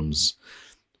Nordstrom's.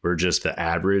 We're just the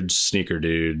average sneaker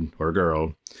dude or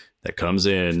girl that comes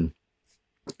in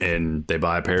and they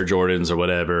buy a pair of Jordans or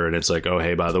whatever. And it's like, oh,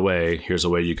 hey, by the way, here's a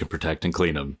way you can protect and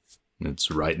clean them. And it's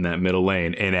right in that middle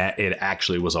lane. And it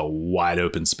actually was a wide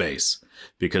open space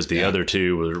because the other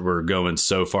two were going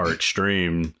so far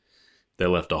extreme. They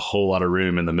left a whole lot of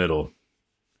room in the middle.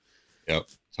 Yep.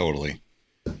 Totally.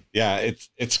 Yeah,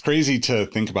 it's crazy to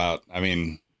think about. I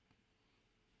mean,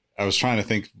 I was trying to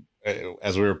think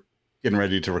as we were getting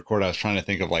ready to record, I was trying to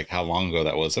think of like how long ago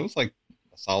that was. It was like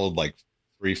a solid like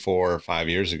 3, 4, or 5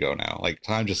 years ago now. Like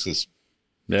time just is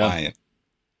flying.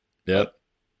 Yep.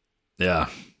 Yeah.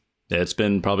 It's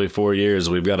been probably 4 years.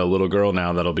 We've got a little girl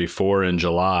now that'll be 4 in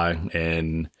July,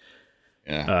 and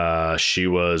she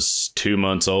was 2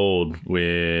 months old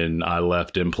when I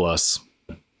left M+.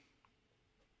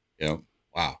 Yeah.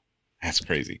 Wow. That's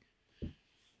crazy.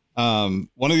 One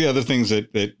of the other things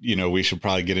that we should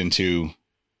probably get into,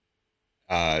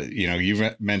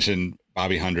 you've mentioned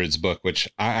Bobby Hundred's book, which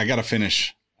I got to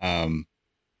finish. I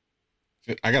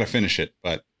got to finish it,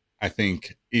 but I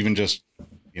think even just,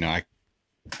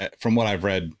 from what I've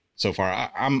read so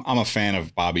far, I'm a fan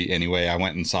of Bobby anyway. I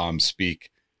went and saw him speak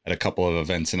at a couple of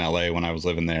events in LA when I was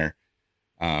living there.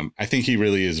 I think he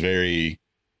really is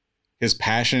his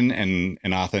passion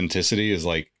and authenticity is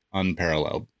like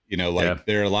unparalleled.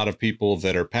 There are a lot of people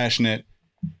that are passionate,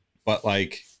 but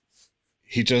like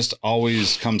he just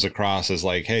always comes across as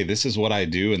like, hey, this is what I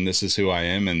do and this is who I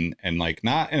am, and like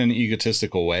not in an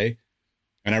egotistical way.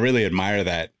 And I really admire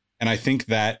that. And I think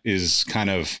that is kind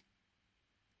of,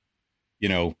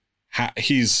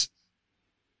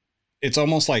 it's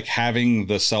almost like having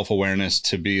the self-awareness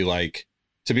to be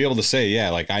able to say, yeah,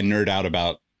 like I nerd out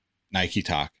about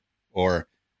NikeTalk, or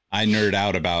I nerd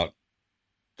out about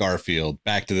Garfield,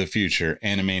 Back to the Future,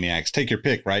 Animaniacs, take your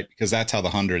pick, right? Because that's how the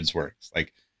hundreds works.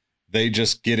 Like they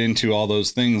just get into all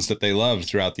those things that they loved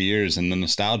throughout the years and the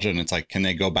nostalgia. And it's like, can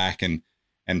they go back and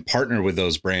partner with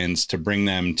those brands to bring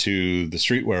them to the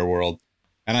streetwear world?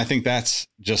 And I think that's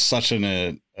just such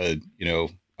a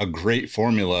great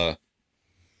formula,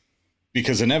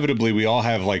 because inevitably we all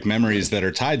have like memories that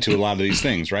are tied to a lot of these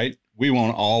things, right? We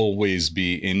won't always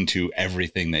be into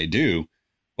everything they do,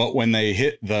 but when they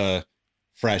hit the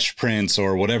Fresh Prince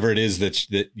or whatever it is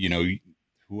that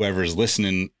whoever's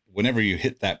listening, whenever you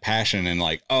hit that passion and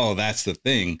like, oh, that's the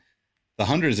thing, the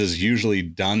hundreds has usually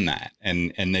done that.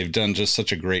 And they've done just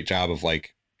such a great job of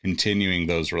like continuing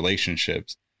those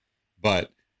relationships.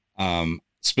 But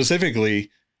specifically,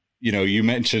 you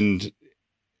mentioned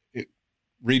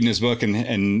reading his book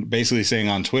and basically saying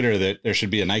on Twitter that there should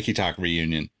be a NikeTalk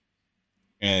reunion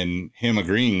and him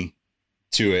agreeing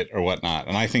to it or whatnot.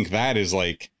 And I think that is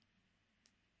like,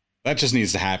 that just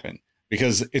needs to happen,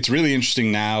 because it's really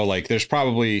interesting now. Like there's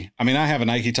probably, I have a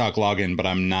NikeTalk login, but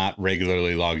I'm not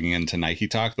regularly logging into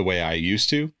NikeTalk the way I used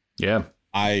to. Yeah.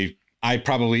 I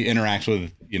probably interact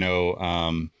with,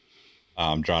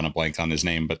 I'm drawing a blank on his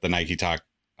name, but the NikeTalk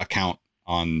account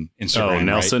on Instagram. Oh,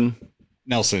 Nelson. Right?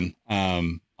 Nelson,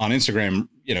 on Instagram,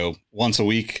 once a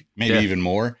week, maybe even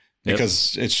more,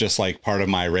 because it's just like part of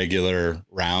my regular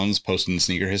rounds posting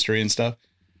sneaker history and stuff.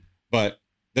 But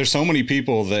there's so many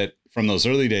people that from those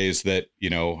early days that,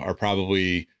 are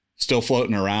probably still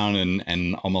floating around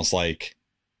and almost like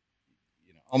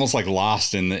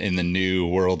lost in the new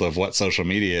world of what social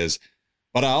media is.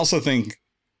 But I also think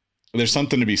there's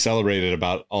something to be celebrated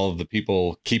about all of the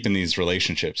people keeping these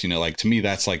relationships. Like to me,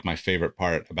 that's like my favorite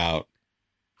part about,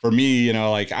 for me,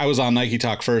 like I was on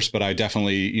NikeTalk first, but I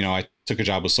definitely, I took a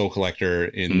job with Soul Collector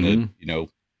in the,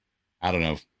 I don't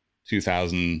know,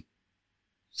 2000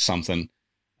 something.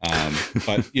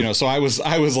 But, so I was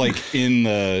like in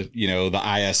the,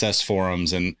 the ISS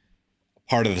forums and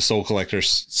part of the Soul Collector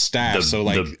staff. So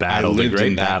like the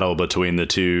great battle between the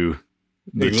two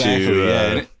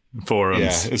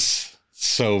forums. Yeah.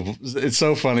 It's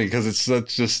so funny because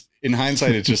it's just in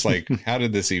hindsight, it's just like, how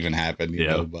did this even happen? You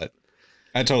know, but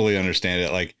I totally understand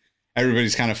it. Like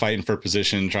everybody's kind of fighting for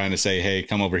position, trying to say, hey,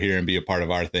 come over here and be a part of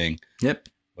our thing. Yep.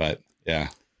 But yeah.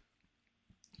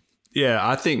 Yeah,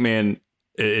 I think, man,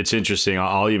 it's interesting.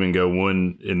 I'll even go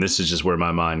one, and this is just where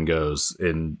my mind goes,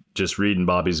 and just reading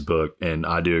Bobby's book. And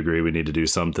I do agree we need to do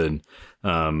something.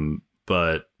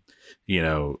 But,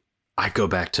 I go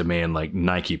back to, man, like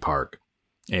Nike Park.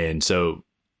 And so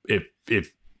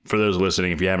if for those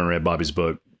listening, if you haven't read Bobby's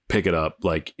book, pick it up.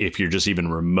 Like if you're just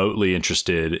even remotely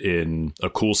interested in a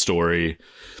cool story,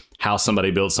 how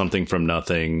somebody built something from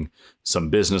nothing, some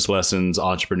business lessons,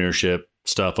 entrepreneurship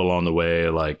stuff along the way.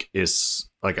 Like it's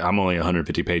like, I'm only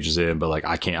 150 pages in, but like,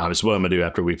 I can't, obviously what I'm gonna do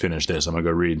after we finish this, I'm gonna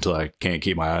go read until I can't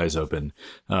keep my eyes open.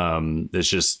 It's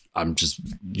just, I'm just,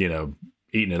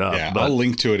 eating it up. Yeah, but I'll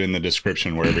link to it in the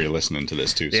description wherever you're listening to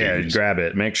this too. So yeah, grab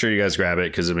it. Make sure you guys grab it,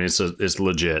 because I mean it's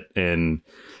legit. And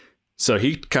so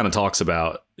he kind of talks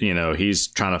about, he's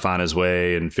trying to find his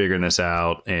way and figuring this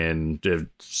out. And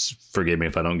forgive me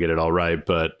if I don't get it all right,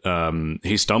 but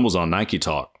he stumbles on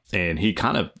NikeTalk, and he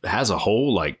kind of has a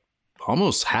whole like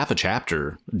almost half a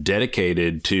chapter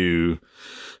dedicated to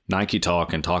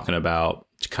NikeTalk and talking about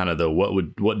kind of the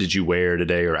what did you wear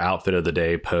today or outfit of the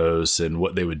day posts. And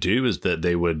what they would do is that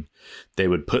they would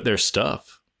put their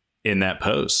stuff in that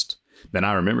post. Then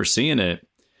I remember seeing it,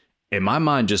 and my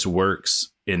mind just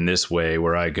works in this way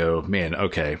where I go, man,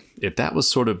 okay, if that was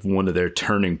sort of one of their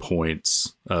turning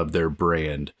points of their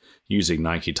brand using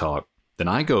NikeTalk, then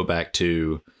I go back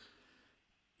to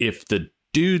if the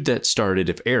dude that started,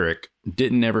 if Eric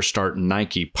didn't ever start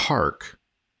Nike Park,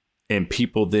 and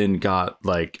people then got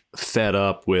like fed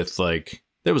up with like,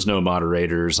 there was no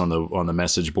moderators on the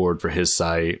message board for his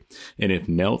site. And if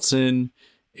Nelson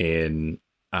and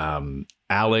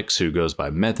Alex, who goes by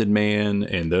Method Man,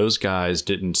 and those guys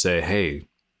didn't say, hey,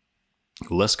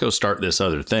 let's go start this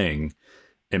other thing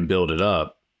and build it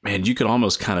up, man, you could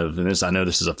almost kind of, and this, I know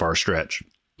this is a far stretch,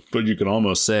 but you can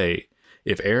almost say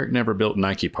if Eric never built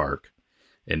Nike Park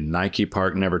and Nike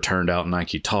Park never turned out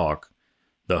NikeTalk,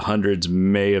 the hundreds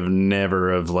may have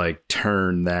never have like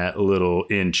turned that little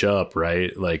inch up,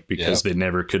 right? Like, because they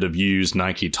never could have used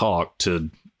NikeTalk to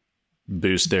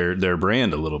boost their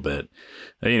brand a little bit.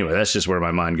 Anyway, that's just where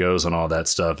my mind goes on all that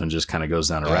stuff and just kind of goes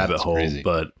down a rabbit hole. Crazy.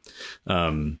 But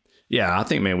yeah, I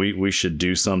think, man, we should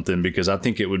do something, because I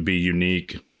think it would be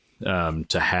unique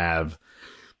to have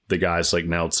the guys like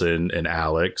Nelson and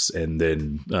Alex, and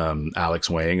then Alex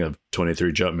Wang of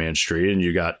 23 Jumpman Street, and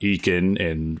you got Eakin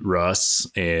and Russ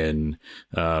and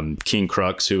King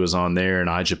Crux, who was on there, and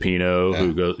Ijapino,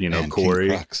 who goes,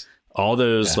 Corey, all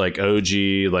those like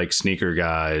OG like sneaker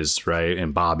guys, right?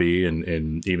 And Bobby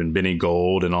and even Benny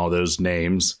Gold and all those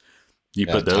names. You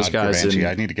put those Todd guys Cavanci. In.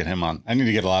 I need to get him on. I need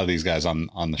to get a lot of these guys on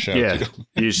the show. Yeah, too.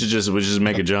 We just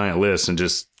make a giant list and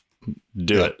just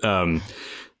do it.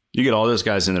 You get all those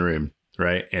guys in the room,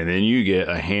 right? And then you get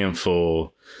a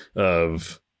handful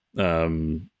of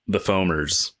the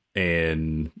foamers.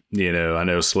 And, I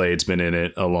know Slade's been in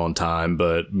it a long time,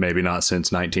 but maybe not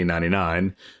since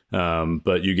 1999.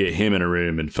 But you get him in a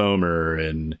room, and Foamer,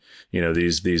 and,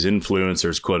 these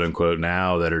influencers, quote unquote,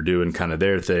 now that are doing kind of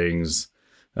their things,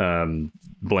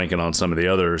 blanking on some of the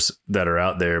others that are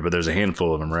out there, but there's a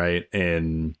handful of them, right?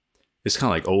 And it's kind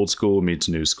of like old school meets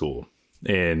new school.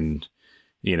 And,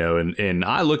 and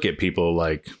I look at people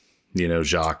like,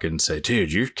 Jacques, and say,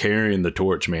 dude, you're carrying the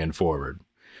torch, man, forward,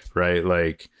 right?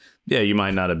 Like, yeah, you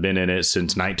might not have been in it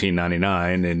since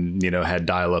 1999 and, had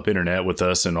dial-up internet with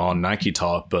us and on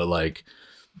NikeTalk, but like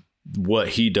what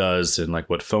he does and like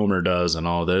what Foamer does and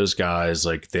all those guys,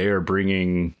 like they are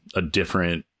bringing a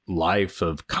different life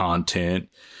of content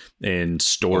and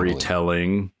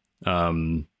storytelling,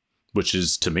 which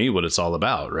is to me what it's all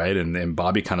about, right? And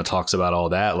Bobby kind of talks about all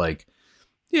that, like,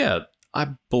 yeah, I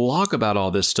blog about all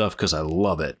this stuff because I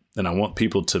love it, and I want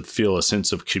people to feel a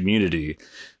sense of community,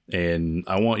 and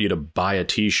I want you to buy a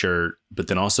t-shirt, but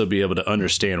then also be able to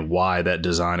understand why that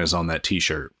design is on that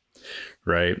t-shirt,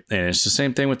 right? And it's the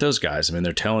same thing with those guys. I mean,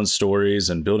 they're telling stories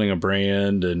and building a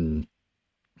brand and,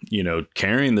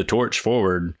 carrying the torch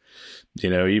forward.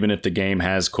 Even if the game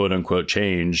has quote unquote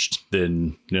changed,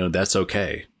 then, that's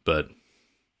okay. But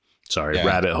sorry,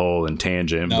 rabbit hole and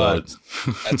tangent. No, but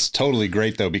that's totally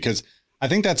great, though, because I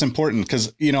think that's important,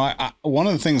 because, one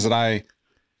of the things that I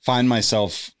find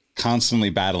myself constantly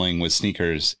battling with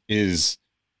sneakers is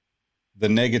the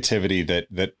negativity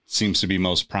that seems to be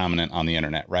most prominent on the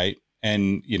internet, right?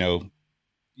 And,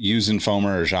 using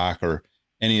Foamer or Jacques or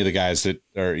any of the guys that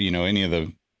are, any of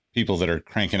the people that are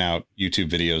cranking out YouTube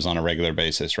videos on a regular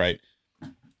basis, right?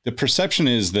 The perception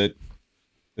is that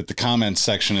the comments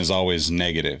section is always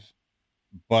negative.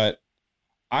 But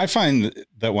I find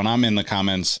that when I'm in the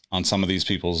comments on some of these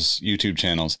people's YouTube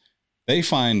channels, they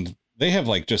have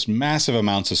like just massive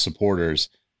amounts of supporters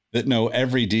that know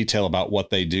every detail about what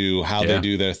they do, how they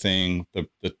do their thing,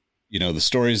 the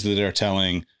stories that they're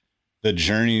telling, the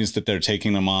journeys that they're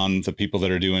taking them on, the people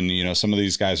that are doing, some of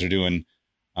these guys are doing,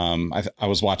 I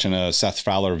was watching a Seth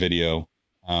Fowler video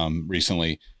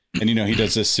recently, and, he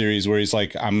does this series where he's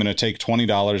like, I'm going to take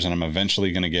 $20 and I'm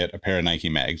eventually going to get a pair of Nike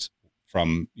mags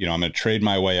from, I'm going to trade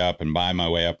my way up and buy my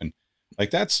way up. And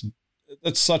like, that's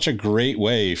such a great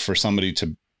way for somebody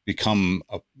to become,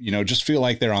 just feel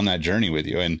like they're on that journey with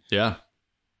you. And yeah,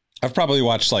 I've probably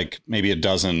watched like maybe a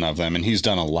dozen of them, and he's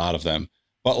done a lot of them,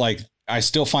 but like, I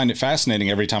still find it fascinating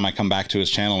every time I come back to his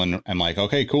channel, and I'm like,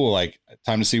 okay, cool. Like,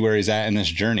 time to see where he's at in this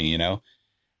journey, And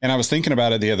I was thinking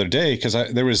about it the other day, because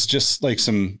there was just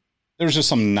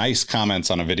some nice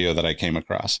comments on a video that I came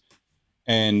across,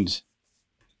 and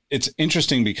it's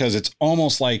interesting because it's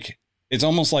almost like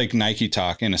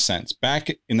NikeTalk in a sense. Back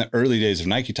in the early days of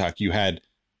NikeTalk, you had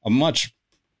a much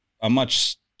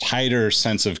tighter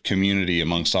sense of community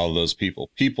amongst all of those people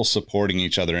supporting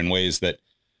each other in ways that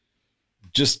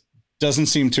just doesn't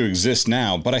seem to exist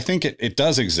now. But I think it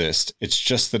does exist. It's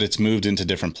just that it's moved into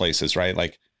different places, right?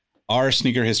 Like our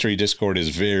Sneaker History Discord is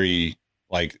very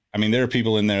there are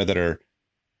people in there that are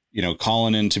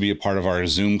calling in to be a part of our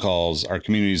Zoom calls, our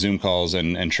community Zoom calls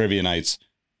and trivia nights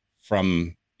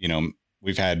from,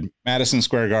 we've had Madison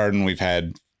Square Garden, we've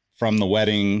had from the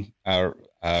wedding,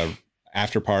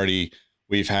 after party,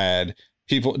 we've had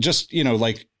people just,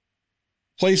 like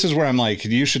places where I'm like,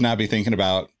 you should not be thinking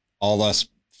about all us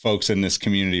folks in this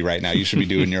community right now. You should be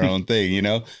doing your own thing,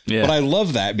 Yeah. But I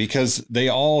love that because they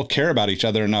all care about each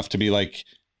other enough to be like,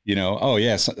 oh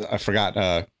yes, I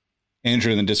forgot,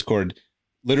 Andrew in the Discord,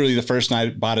 literally the first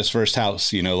night bought his first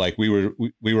house, like we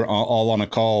were all on a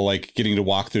call, like getting to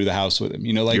walk through the house with him,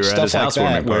 like you're stuff like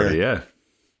that. Party,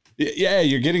 yeah,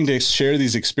 you're getting to share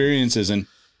these experiences, and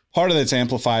part of that's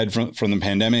amplified from the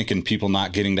pandemic and people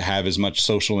not getting to have as much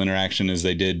social interaction as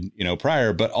they did,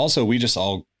 prior, but also we just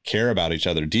all care about each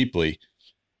other deeply.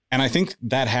 And I think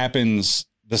that happens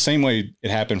the same way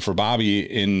it happened for Bobby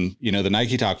in, the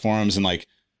NikeTalk forums, and like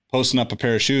posting up a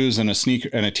pair of shoes and a sneaker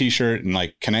and a t-shirt and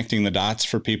like connecting the dots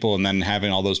for people. And then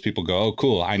having all those people go, oh,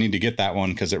 cool, I need to get that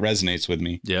one because it resonates with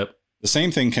me. Yep. The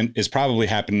same thing is probably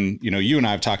happening. You and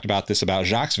I have talked about this about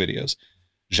Jacques' videos.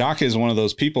 Jacques is one of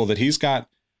those people that he's got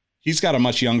a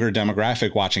much younger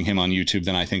demographic watching him on YouTube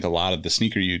than I think a lot of the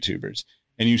sneaker YouTubers.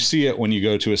 And you see it when you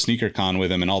go to a sneaker con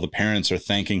with him and all the parents are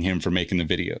thanking him for making the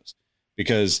videos,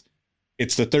 because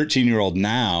it's the 13-year-old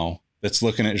now that's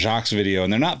looking at Jacques' video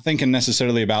and they're not thinking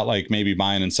necessarily about like maybe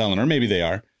buying and selling, or maybe they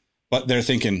are, but they're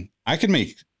thinking I could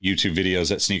make YouTube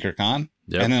videos at SneakerCon.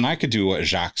 Yep. And then I could do what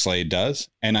Jacques Slade does.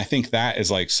 And I think that is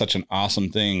like such an awesome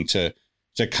thing to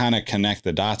kind of connect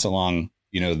the dots along,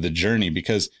 the journey,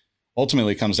 because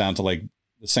ultimately it comes down to like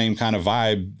the same kind of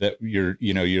vibe that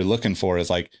you're looking for, is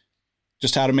like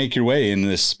just how to make your way in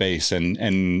this space.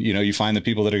 And, you find the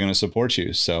people that are going to support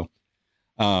you. So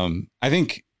I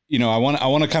think, I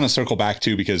want to kind of circle back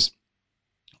to, because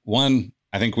one,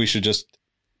 I think we should just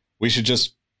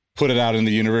put it out in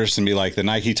the universe and be like the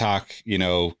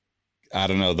NikeTalk, I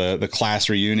don't know, the class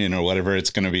reunion or whatever it's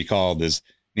going to be called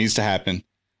needs to happen.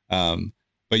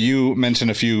 But you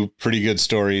mentioned a few pretty good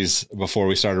stories before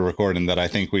we started recording that I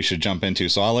think we should jump into.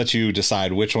 So I'll let you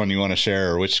decide which one you want to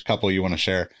share or which couple you want to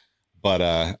share.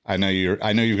 But I know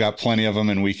you've got plenty of them,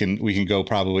 and we can go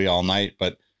probably all night.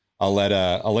 But I'll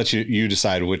let you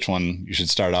decide which one you should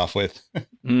start off with.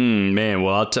 Man,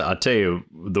 well, I'll tell you,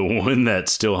 the one that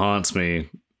still haunts me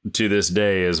to this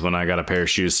day is when I got a pair of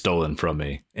shoes stolen from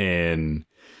me. And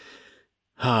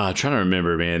I'm trying to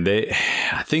remember, man.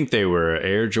 I think they were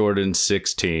Air Jordan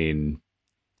 16,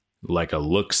 like a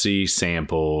look-see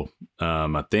sample.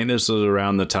 I think this was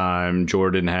around the time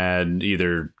Jordan had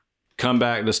either come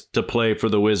back to play for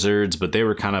the Wizards, but they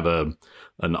were kind of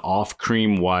an off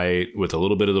cream white with a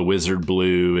little bit of the Wizard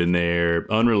blue in there.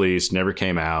 Unreleased, never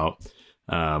came out.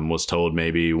 Was told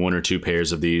maybe one or two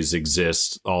pairs of these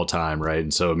exist all time, right?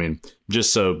 And so, I mean,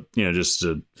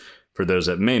 for those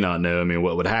that may not know, I mean,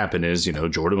 what would happen is,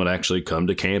 Jordan would actually come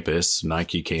to campus,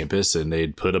 Nike campus, and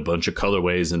they'd put a bunch of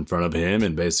colorways in front of him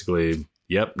and basically,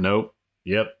 yep, nope,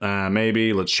 yep,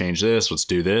 maybe, let's change this, let's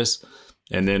do this.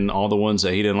 And then all the ones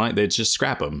that he didn't like, they'd just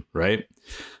scrap them, right?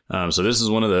 So this is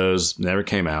one of those, never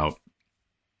came out.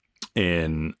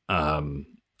 And I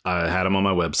had them on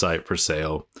my website for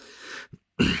sale.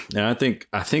 And I think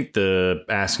the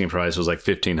asking price was like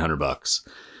 $1,500.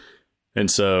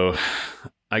 And so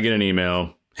I get an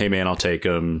email, hey man, I'll take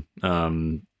them.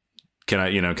 Can I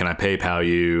PayPal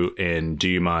you, and do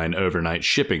you mind overnight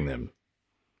shipping them?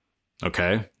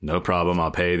 Okay, no problem.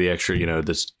 I'll pay the extra.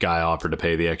 This guy offered to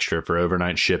pay the extra for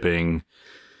overnight shipping.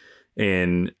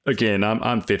 And again,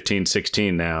 I'm 15,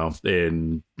 16 now,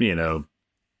 and,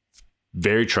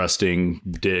 very trusting,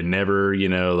 never,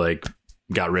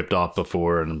 got ripped off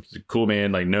before. And I'm like, cool,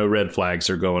 man, like no red flags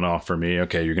are going off for me.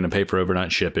 Okay, you're going to pay for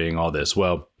overnight shipping, all this.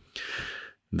 Well,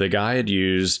 the guy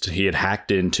he had hacked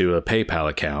into a PayPal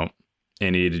account,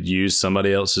 and he had used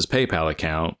somebody else's PayPal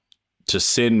account to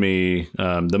send me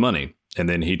the money. And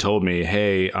then he told me,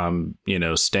 hey, I'm,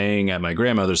 staying at my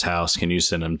grandmother's house. Can you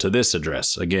send them to this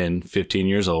address? Again, 15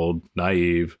 years old,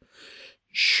 naive.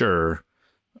 Sure,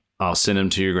 I'll send them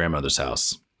to your grandmother's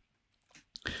house.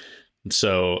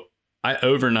 So I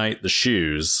overnight the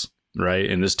shoes, right?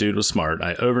 And this dude was smart.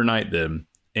 I overnight them.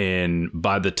 And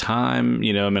by the time, I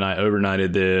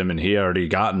overnighted them and he already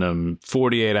gotten them,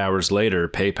 48 hours later,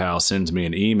 PayPal sends me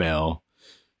an email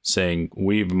saying,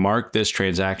 we've marked this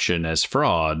transaction as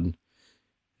fraud.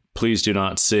 Please do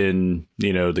not send,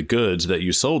 the goods that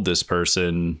you sold this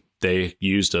person. They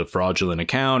used a fraudulent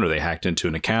account, or they hacked into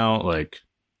an account. Like,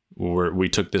 we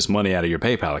took this money out of your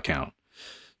PayPal account.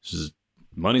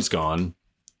 Money's gone.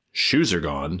 Shoes are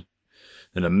gone.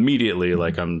 And immediately,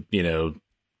 I'm,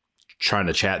 trying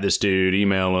to chat this dude,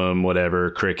 email him,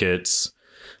 whatever, crickets.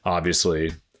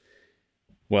 obviously.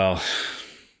 Well,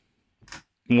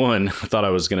 one, I thought I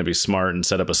was going to be smart and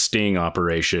set up a sting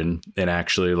operation and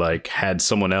actually like had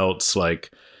someone else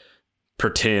like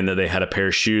pretend that they had a pair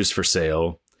of shoes for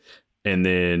sale. And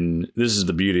then this is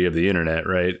the beauty of the internet,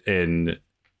 right? And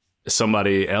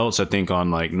somebody else, I think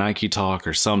on like NikeTalk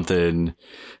or something,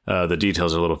 the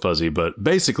details are a little fuzzy, but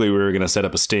basically we were going to set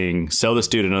up a sting, sell this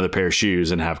dude another pair of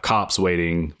shoes and have cops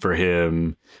waiting for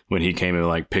him when he came and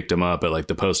like picked him up at like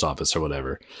the post office or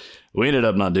whatever. We ended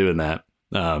up not doing that.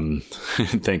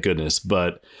 Thank goodness.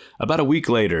 But about a week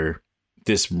later,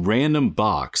 this random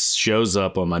box shows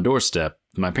up on my doorstep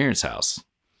at my parents' house.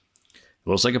 It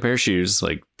looks like a pair of shoes,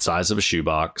 like size of a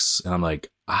shoebox. And I'm like,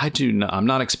 I'm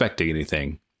not expecting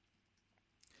anything.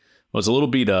 Well, it's a little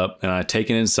beat up and I take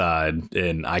it inside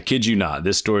and I kid you not,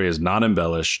 this story is not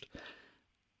embellished.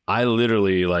 I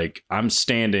literally like, I'm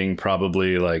standing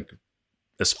probably like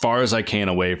as far as I can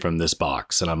away from this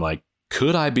box. And I'm like,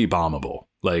 could I be bombable?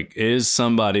 Like, is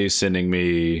somebody sending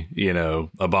me,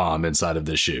 a bomb inside of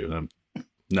this shoe?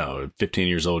 No, a 15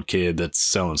 years old kid that's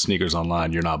selling sneakers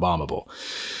online, you're not bombable.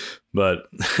 But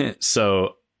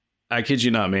so I kid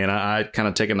you not, man, I kind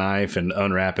of take a knife and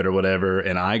unwrap it or whatever.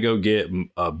 And I go get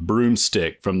a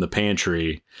broomstick from the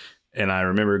pantry. And I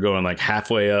remember going like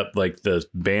halfway up like the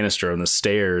banister on the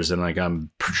stairs. And like I'm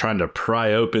trying to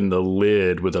pry open the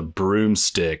lid with a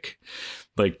broomstick,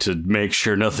 like to make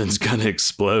sure nothing's going to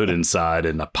explode inside.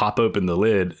 And I pop open the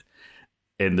lid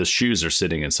and the shoes are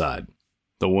sitting inside,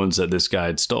 the ones that this guy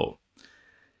had stole,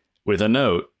 with a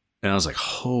note. And I was like,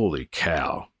 holy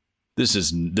cow.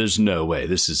 There's no way.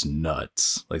 This is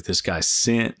nuts. Like this guy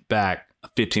sent back a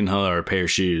 $1,500 pair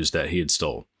of shoes that he had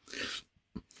stole.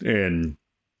 And,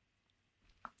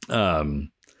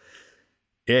 and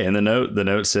the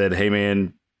note said, hey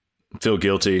man, feel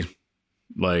guilty.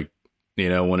 Like,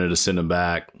 wanted to send him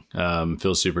back.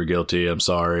 Feel super guilty. I'm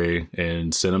sorry.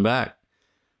 And send him back.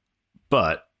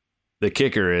 But the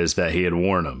kicker is that he had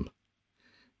worn them.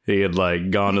 He had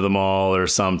like gone to the mall or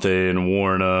something,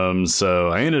 worn them. So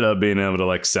I ended up being able to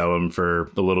like sell them for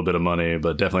a little bit of money,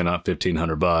 but definitely not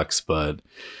 $1,500. But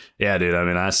yeah, dude, I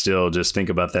mean, I still just think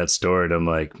about that story and I'm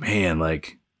like, man,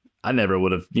 like I never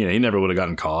would have, he never would have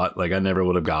gotten caught. Like I never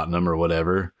would have gotten them or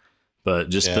whatever. But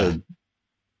just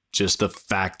the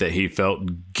fact that he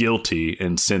felt guilty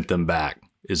and sent them back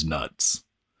is nuts.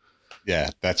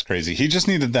 Yeah, that's crazy. He just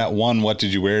needed that one "what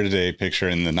did you wear today" picture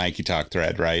in the NikeTalk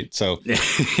thread, right? So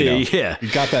yeah, he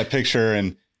got that picture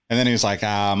and then he was like,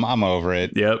 I'm over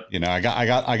it. Yep. I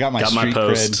got my street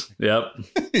post. Cred. Yep.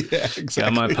 Yeah, exactly.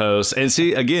 Got my post. And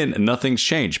see, again, nothing's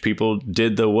changed. People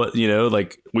did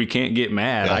like we can't get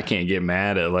mad. Yeah. I can't get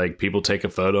mad at like people take a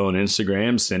photo on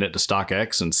Instagram, send it to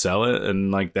StockX and sell it. And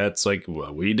like, that's like,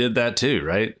 well, we did that too,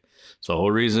 right? It's the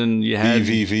whole reason you had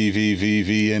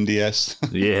NDS.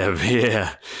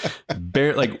 Yeah.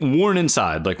 Bare, like worn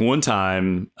inside, like one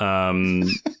time,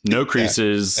 no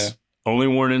creases, only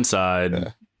worn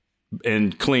inside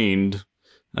and cleaned.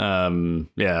 You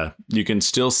can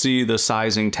still see the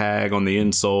sizing tag on the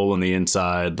insole on the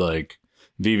inside, like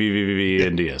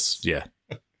NDS. Yeah,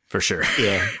 for sure.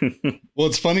 Yeah. Well,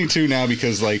 it's funny too now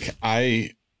because like I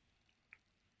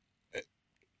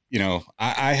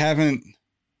haven't.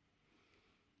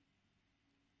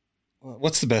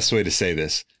 What's the best way to say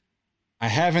this? I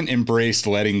haven't embraced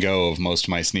letting go of most of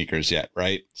my sneakers yet,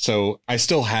 right? So I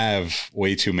still have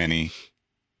way too many.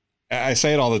 I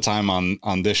say it all the time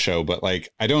on this show, but like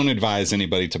I don't advise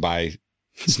anybody to buy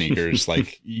sneakers.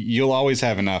 Like you'll always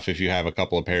have enough if you have a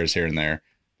couple of pairs here and there.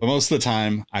 But most of the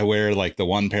time I wear like the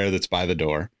one pair that's by the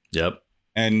door. Yep.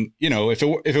 And if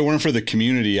it weren't for the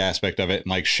community aspect of it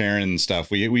and like sharing stuff,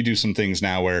 we do some things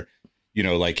now where,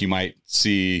 like you might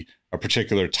see a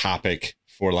particular topic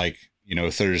for like,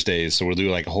 Thursdays. So we'll do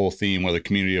like a whole theme where the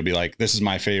community will be like, this is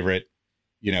my favorite,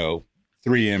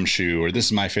 3M shoe, or this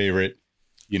is my favorite,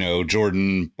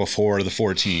 Jordan before the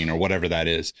 14 or whatever that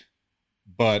is.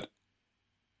 But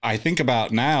I think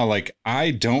about now, like,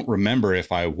 I don't remember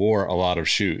if I wore a lot of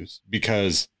shoes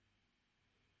because,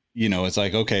 it's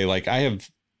like, okay, like I have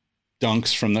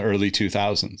Dunks from the early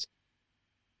 2000s.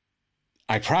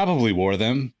 I probably wore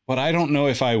them, but I don't know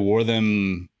if I wore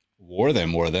them,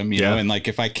 you know, and like,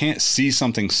 if I can't see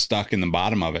something stuck in the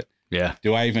bottom of it,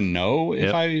 do I even know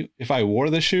if I wore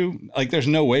the shoe? Like, there's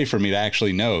no way for me to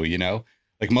actually know,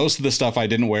 like most of the stuff I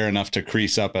didn't wear enough to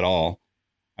crease up at all.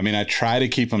 I mean, I try to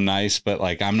keep them nice, but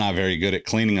like, I'm not very good at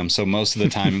cleaning them. So most of the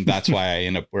time, that's why I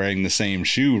end up wearing the same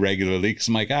shoe regularly. Cause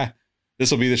I'm like,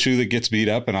 this will be the shoe that gets beat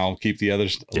up and I'll keep the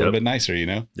others a little bit nicer,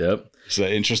 Yep. It's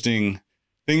interesting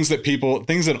things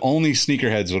that only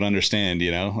sneakerheads would understand,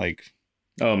 like,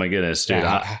 oh my goodness, dude.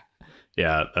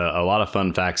 Yeah, a lot of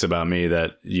fun facts about me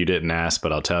that you didn't ask,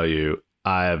 but I'll tell you.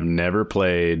 I have never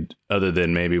played, other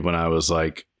than maybe when I was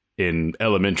like in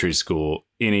elementary school,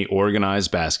 any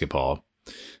organized basketball.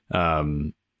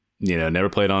 Never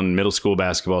played on middle school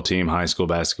basketball team, high school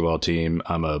basketball team.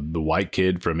 I'm a white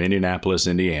kid from Indianapolis,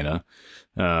 Indiana.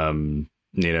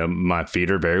 My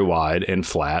feet are very wide and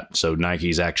flat, so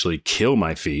Nikes actually kill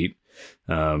my feet.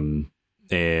 And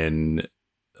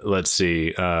let's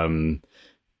see.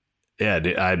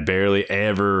 I barely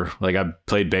ever, I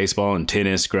played baseball and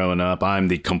tennis growing up. I'm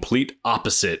the complete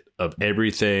opposite of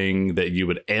everything that you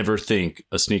would ever think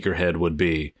a sneakerhead would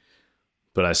be.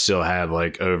 But I still have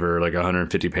over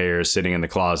 150 pairs sitting in the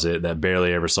closet that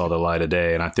barely ever saw the light of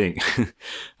day. And I think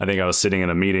I was sitting in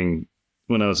a meeting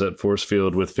when I was at Force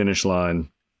Field with Finish Line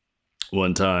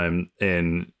one time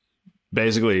and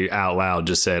basically out loud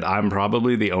just said, I'm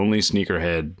probably the only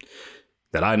sneakerhead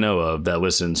that I know of that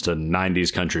listens to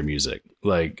 90s country music.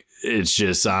 It's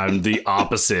just, I'm the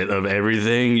opposite of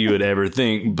everything you would ever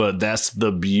think. But that's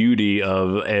the beauty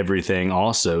of everything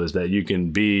also, is that you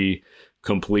can be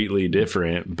completely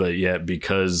different, but yet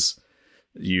because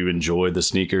you enjoy the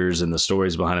sneakers and the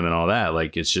stories behind them and all that,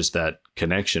 it's just that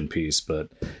connection piece. But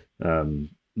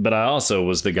I also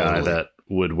was the guy that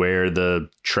would wear the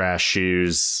trash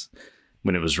shoes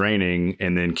when it was raining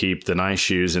and then keep the nice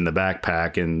shoes in the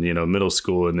backpack in, middle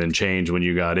school, and then change when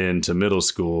you got into middle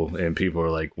school. And people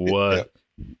are like, what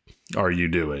are you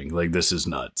doing? This is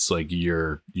nuts.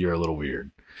 You're a little weird.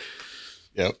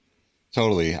 Yep.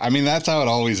 Totally. I mean, that's how it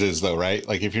always is though, right?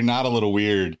 If you're not a little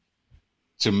weird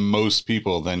to most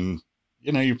people, then,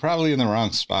 you're probably in the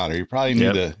wrong spot, or you probably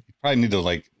need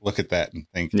to look at that and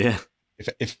think,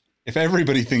 if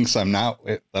everybody thinks I'm not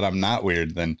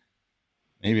weird, then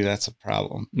maybe that's a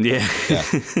problem. Yeah.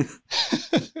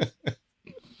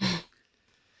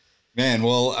 Man,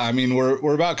 well, I mean,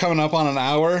 we're about coming up on an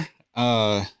hour.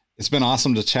 It's been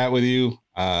awesome to chat with you.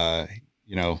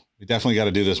 We definitely got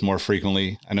to do this more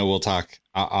frequently. I know we'll talk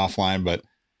offline, but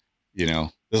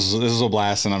this is a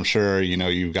blast, and I'm sure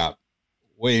you've got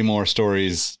way more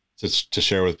stories to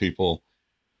share with people.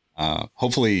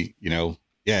 Hopefully,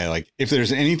 if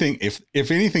there's anything, if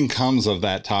anything comes of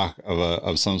that talk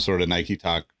of some sort of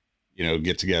NikeTalk,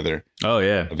 get together. Oh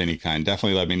yeah, of any kind,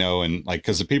 definitely let me know. And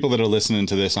because the people that are listening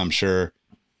to this, I'm sure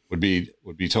would be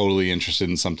totally interested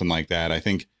in something like that. I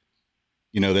think,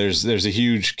 there's a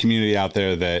huge community out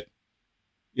there that,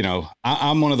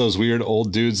 I'm one of those weird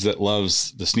old dudes that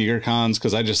loves the sneaker cons,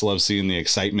 because I just love seeing the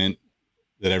excitement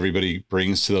that everybody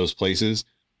brings to those places.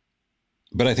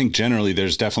 But I think generally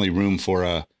there's definitely room for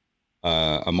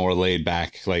a more laid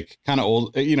back, kind of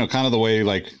old, kind of the way,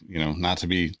 not to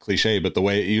be cliche, but the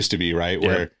way it used to be, right?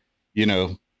 Where,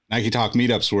 NikeTalk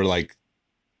meetups were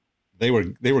they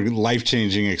were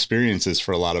life-changing experiences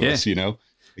for a lot of us, you would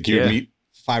meet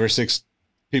 5 or 6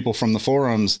 people from the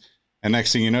forums, and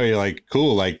next thing you know, you're like,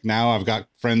 cool. Now I've got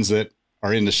friends that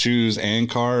are into shoes and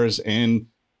cars and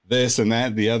this and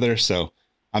that, the other. So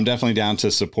I'm definitely down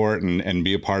to support and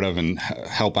be a part of and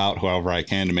help out however I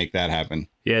can to make that happen.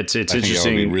 Yeah, it's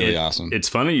interesting. It would be really awesome. It's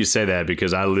funny you say that,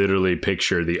 because I literally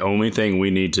picture the only thing we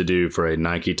need to do for a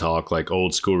NikeTalk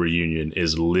old school reunion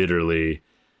is literally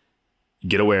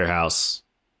get a warehouse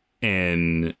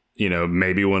and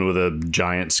maybe one with a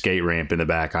giant skate ramp in the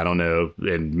back. I don't know.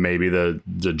 And maybe the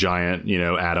giant,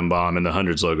 atom bomb and the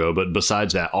hundreds logo. But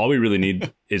besides that, all we really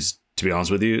need is, to be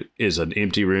honest with you, is an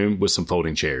empty room with some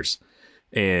folding chairs.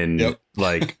 And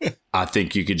I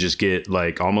think you could just get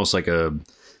almost like a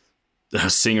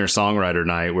singer-songwriter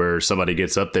night where somebody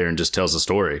gets up there and just tells a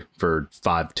story for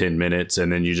 5-10 minutes,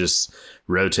 and then you just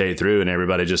rotate through and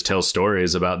everybody just tells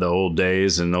stories about the old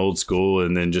days and old school,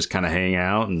 and then just kind of hang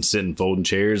out and sit in folding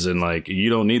chairs. And you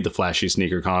don't need the flashy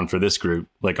sneaker con for this group.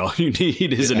 All you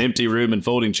need is an empty room and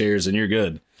folding chairs, and you're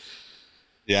good.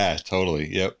 Yeah, totally.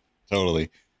 Yep.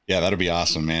 Totally. Yeah, that'd be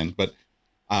awesome, man. But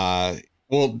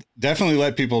well, definitely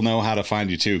let people know how to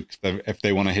find you too, if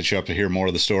they want to hit you up to hear more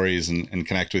of the stories and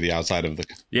connect with you outside of the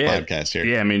podcast here.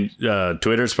 Yeah, I mean,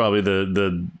 Twitter's probably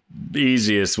the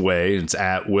easiest way. It's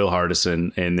at Will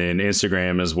Hardison, and then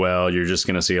Instagram as well. You're just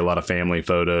going to see a lot of family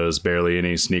photos, barely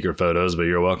any sneaker photos, but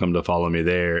you're welcome to follow me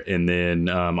there. And then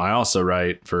I also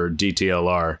write for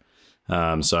DTLR,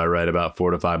 so I write about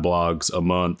 4 to 5 blogs a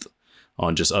month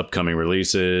on just upcoming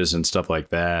releases and stuff like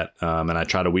that. And I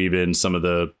try to weave in some of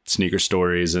the sneaker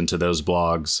stories into those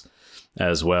blogs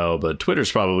as well. But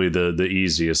Twitter's probably the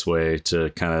easiest way to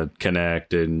kind of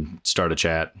connect and start a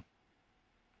chat.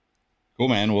 Cool,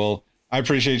 man. Well, I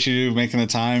appreciate you making the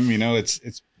time.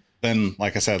 It's been,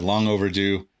 like I said, long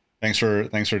overdue. Thanks for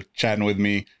chatting with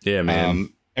me. Yeah,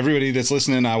 man. everybody that's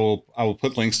listening, I will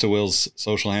put links to Will's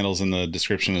social handles in the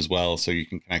description as well, so you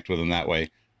can connect with him that way.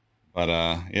 But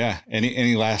yeah,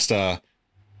 any last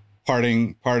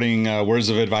parting words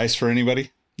of advice for anybody?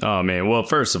 Oh man, well,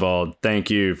 first of all, thank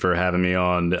you for having me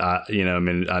on. I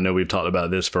know we've talked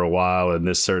about this for a while, and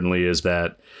this certainly is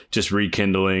that just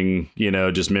rekindling,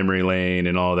 just memory lane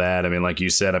and all that. I mean, like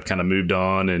you said, I've kind of moved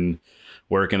on and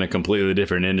work in a completely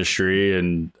different industry,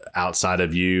 and outside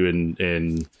of you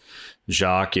and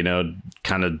Jacques,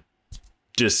 kind of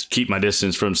just keep my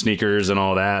distance from sneakers and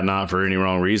all that, not for any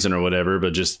wrong reason or whatever,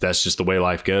 but that's just the way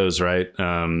life goes, right?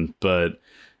 But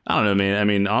I don't know, man. I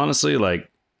mean, honestly, like,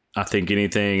 I think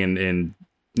anything and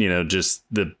just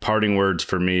the parting words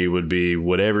for me would be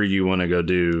whatever you want to go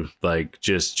do, like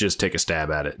just take a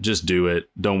stab at it. Just do it.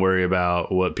 Don't worry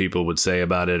about what people would say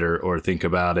about it or think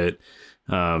about it.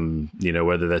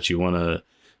 Whether that you want to,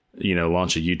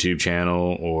 launch a YouTube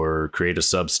channel or create a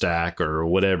Substack or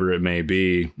whatever it may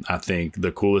be. I think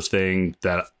the coolest thing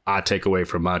that I take away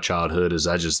from my childhood is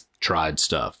I just tried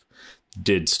stuff,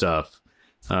 did stuff.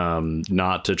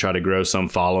 Not to try to grow some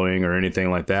following or anything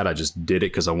like that. I just did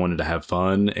it because I wanted to have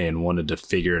fun and wanted to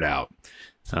figure it out.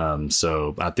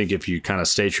 So I think if you kind of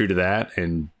stay true to that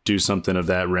and do something of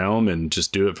that realm and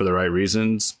just do it for the right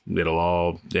reasons,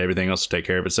 everything else will take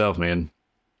care of itself, man.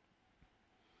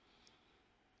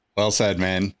 Well said,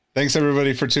 man. Thanks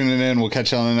everybody for tuning in. We'll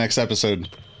catch you on the next episode.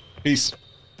 Peace.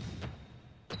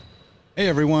 Hey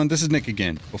everyone, this is Nick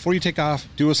again. Before you take off,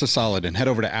 do us a solid and head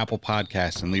over to Apple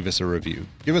Podcasts and leave us a review.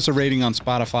 Give us a rating on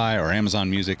Spotify or Amazon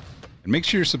Music, and make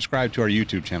sure you're subscribed to our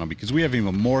YouTube channel because we have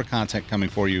even more content coming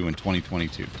for you in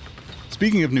 2022.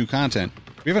 Speaking of new content,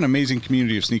 we have an amazing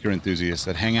community of sneaker enthusiasts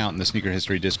that hang out in the Sneaker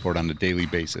History Discord on a daily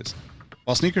basis.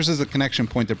 While sneakers is the connection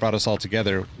point that brought us all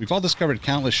together, we've all discovered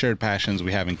countless shared passions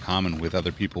we have in common with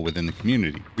other people within the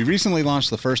community. We recently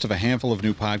launched the first of a handful of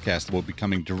new podcasts that will be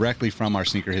coming directly from our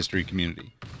sneaker history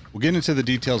community. We'll get into the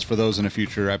details for those in a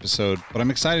future episode, but I'm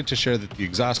excited to share that the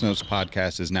Exhaust Notes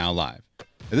podcast is now live.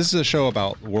 This is a show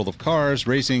about the world of cars,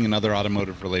 racing, and other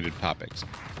automotive-related topics.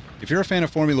 If you're a fan of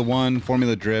Formula One,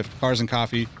 Formula Drift, cars and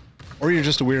coffee, or you're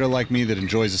just a weirdo like me that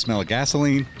enjoys the smell of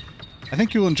gasoline, I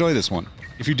think you'll enjoy this one.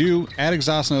 If you do, add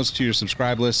Exhaust Notes to your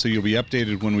subscribe list so you'll be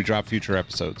updated when we drop future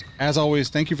episodes. As always,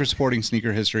 thank you for supporting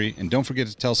Sneaker History, and don't forget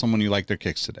to tell someone you like their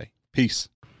kicks today. Peace.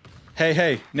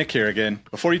 Hey, Nick here again.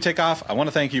 Before you take off, I want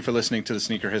to thank you for listening to the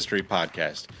Sneaker History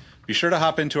podcast. Be sure to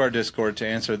hop into our Discord to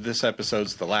answer this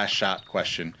episode's The Last Shot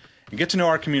question and get to know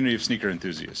our community of sneaker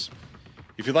enthusiasts.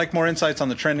 If you'd like more insights on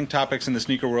the trending topics in the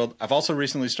sneaker world, I've also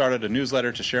recently started a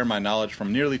newsletter to share my knowledge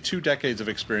from nearly 2 decades of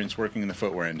experience working in the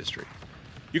footwear industry.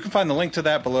 You can find the link to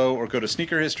that below or go to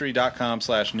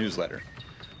sneakerhistory.com/newsletter.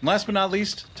 And last but not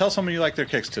least, tell someone you like their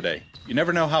kicks today. You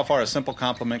never know how far a simple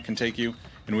compliment can take you,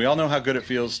 and we all know how good it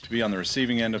feels to be on the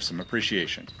receiving end of some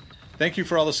appreciation. Thank you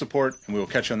for all the support, and we will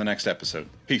catch you on the next episode.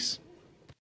 Peace.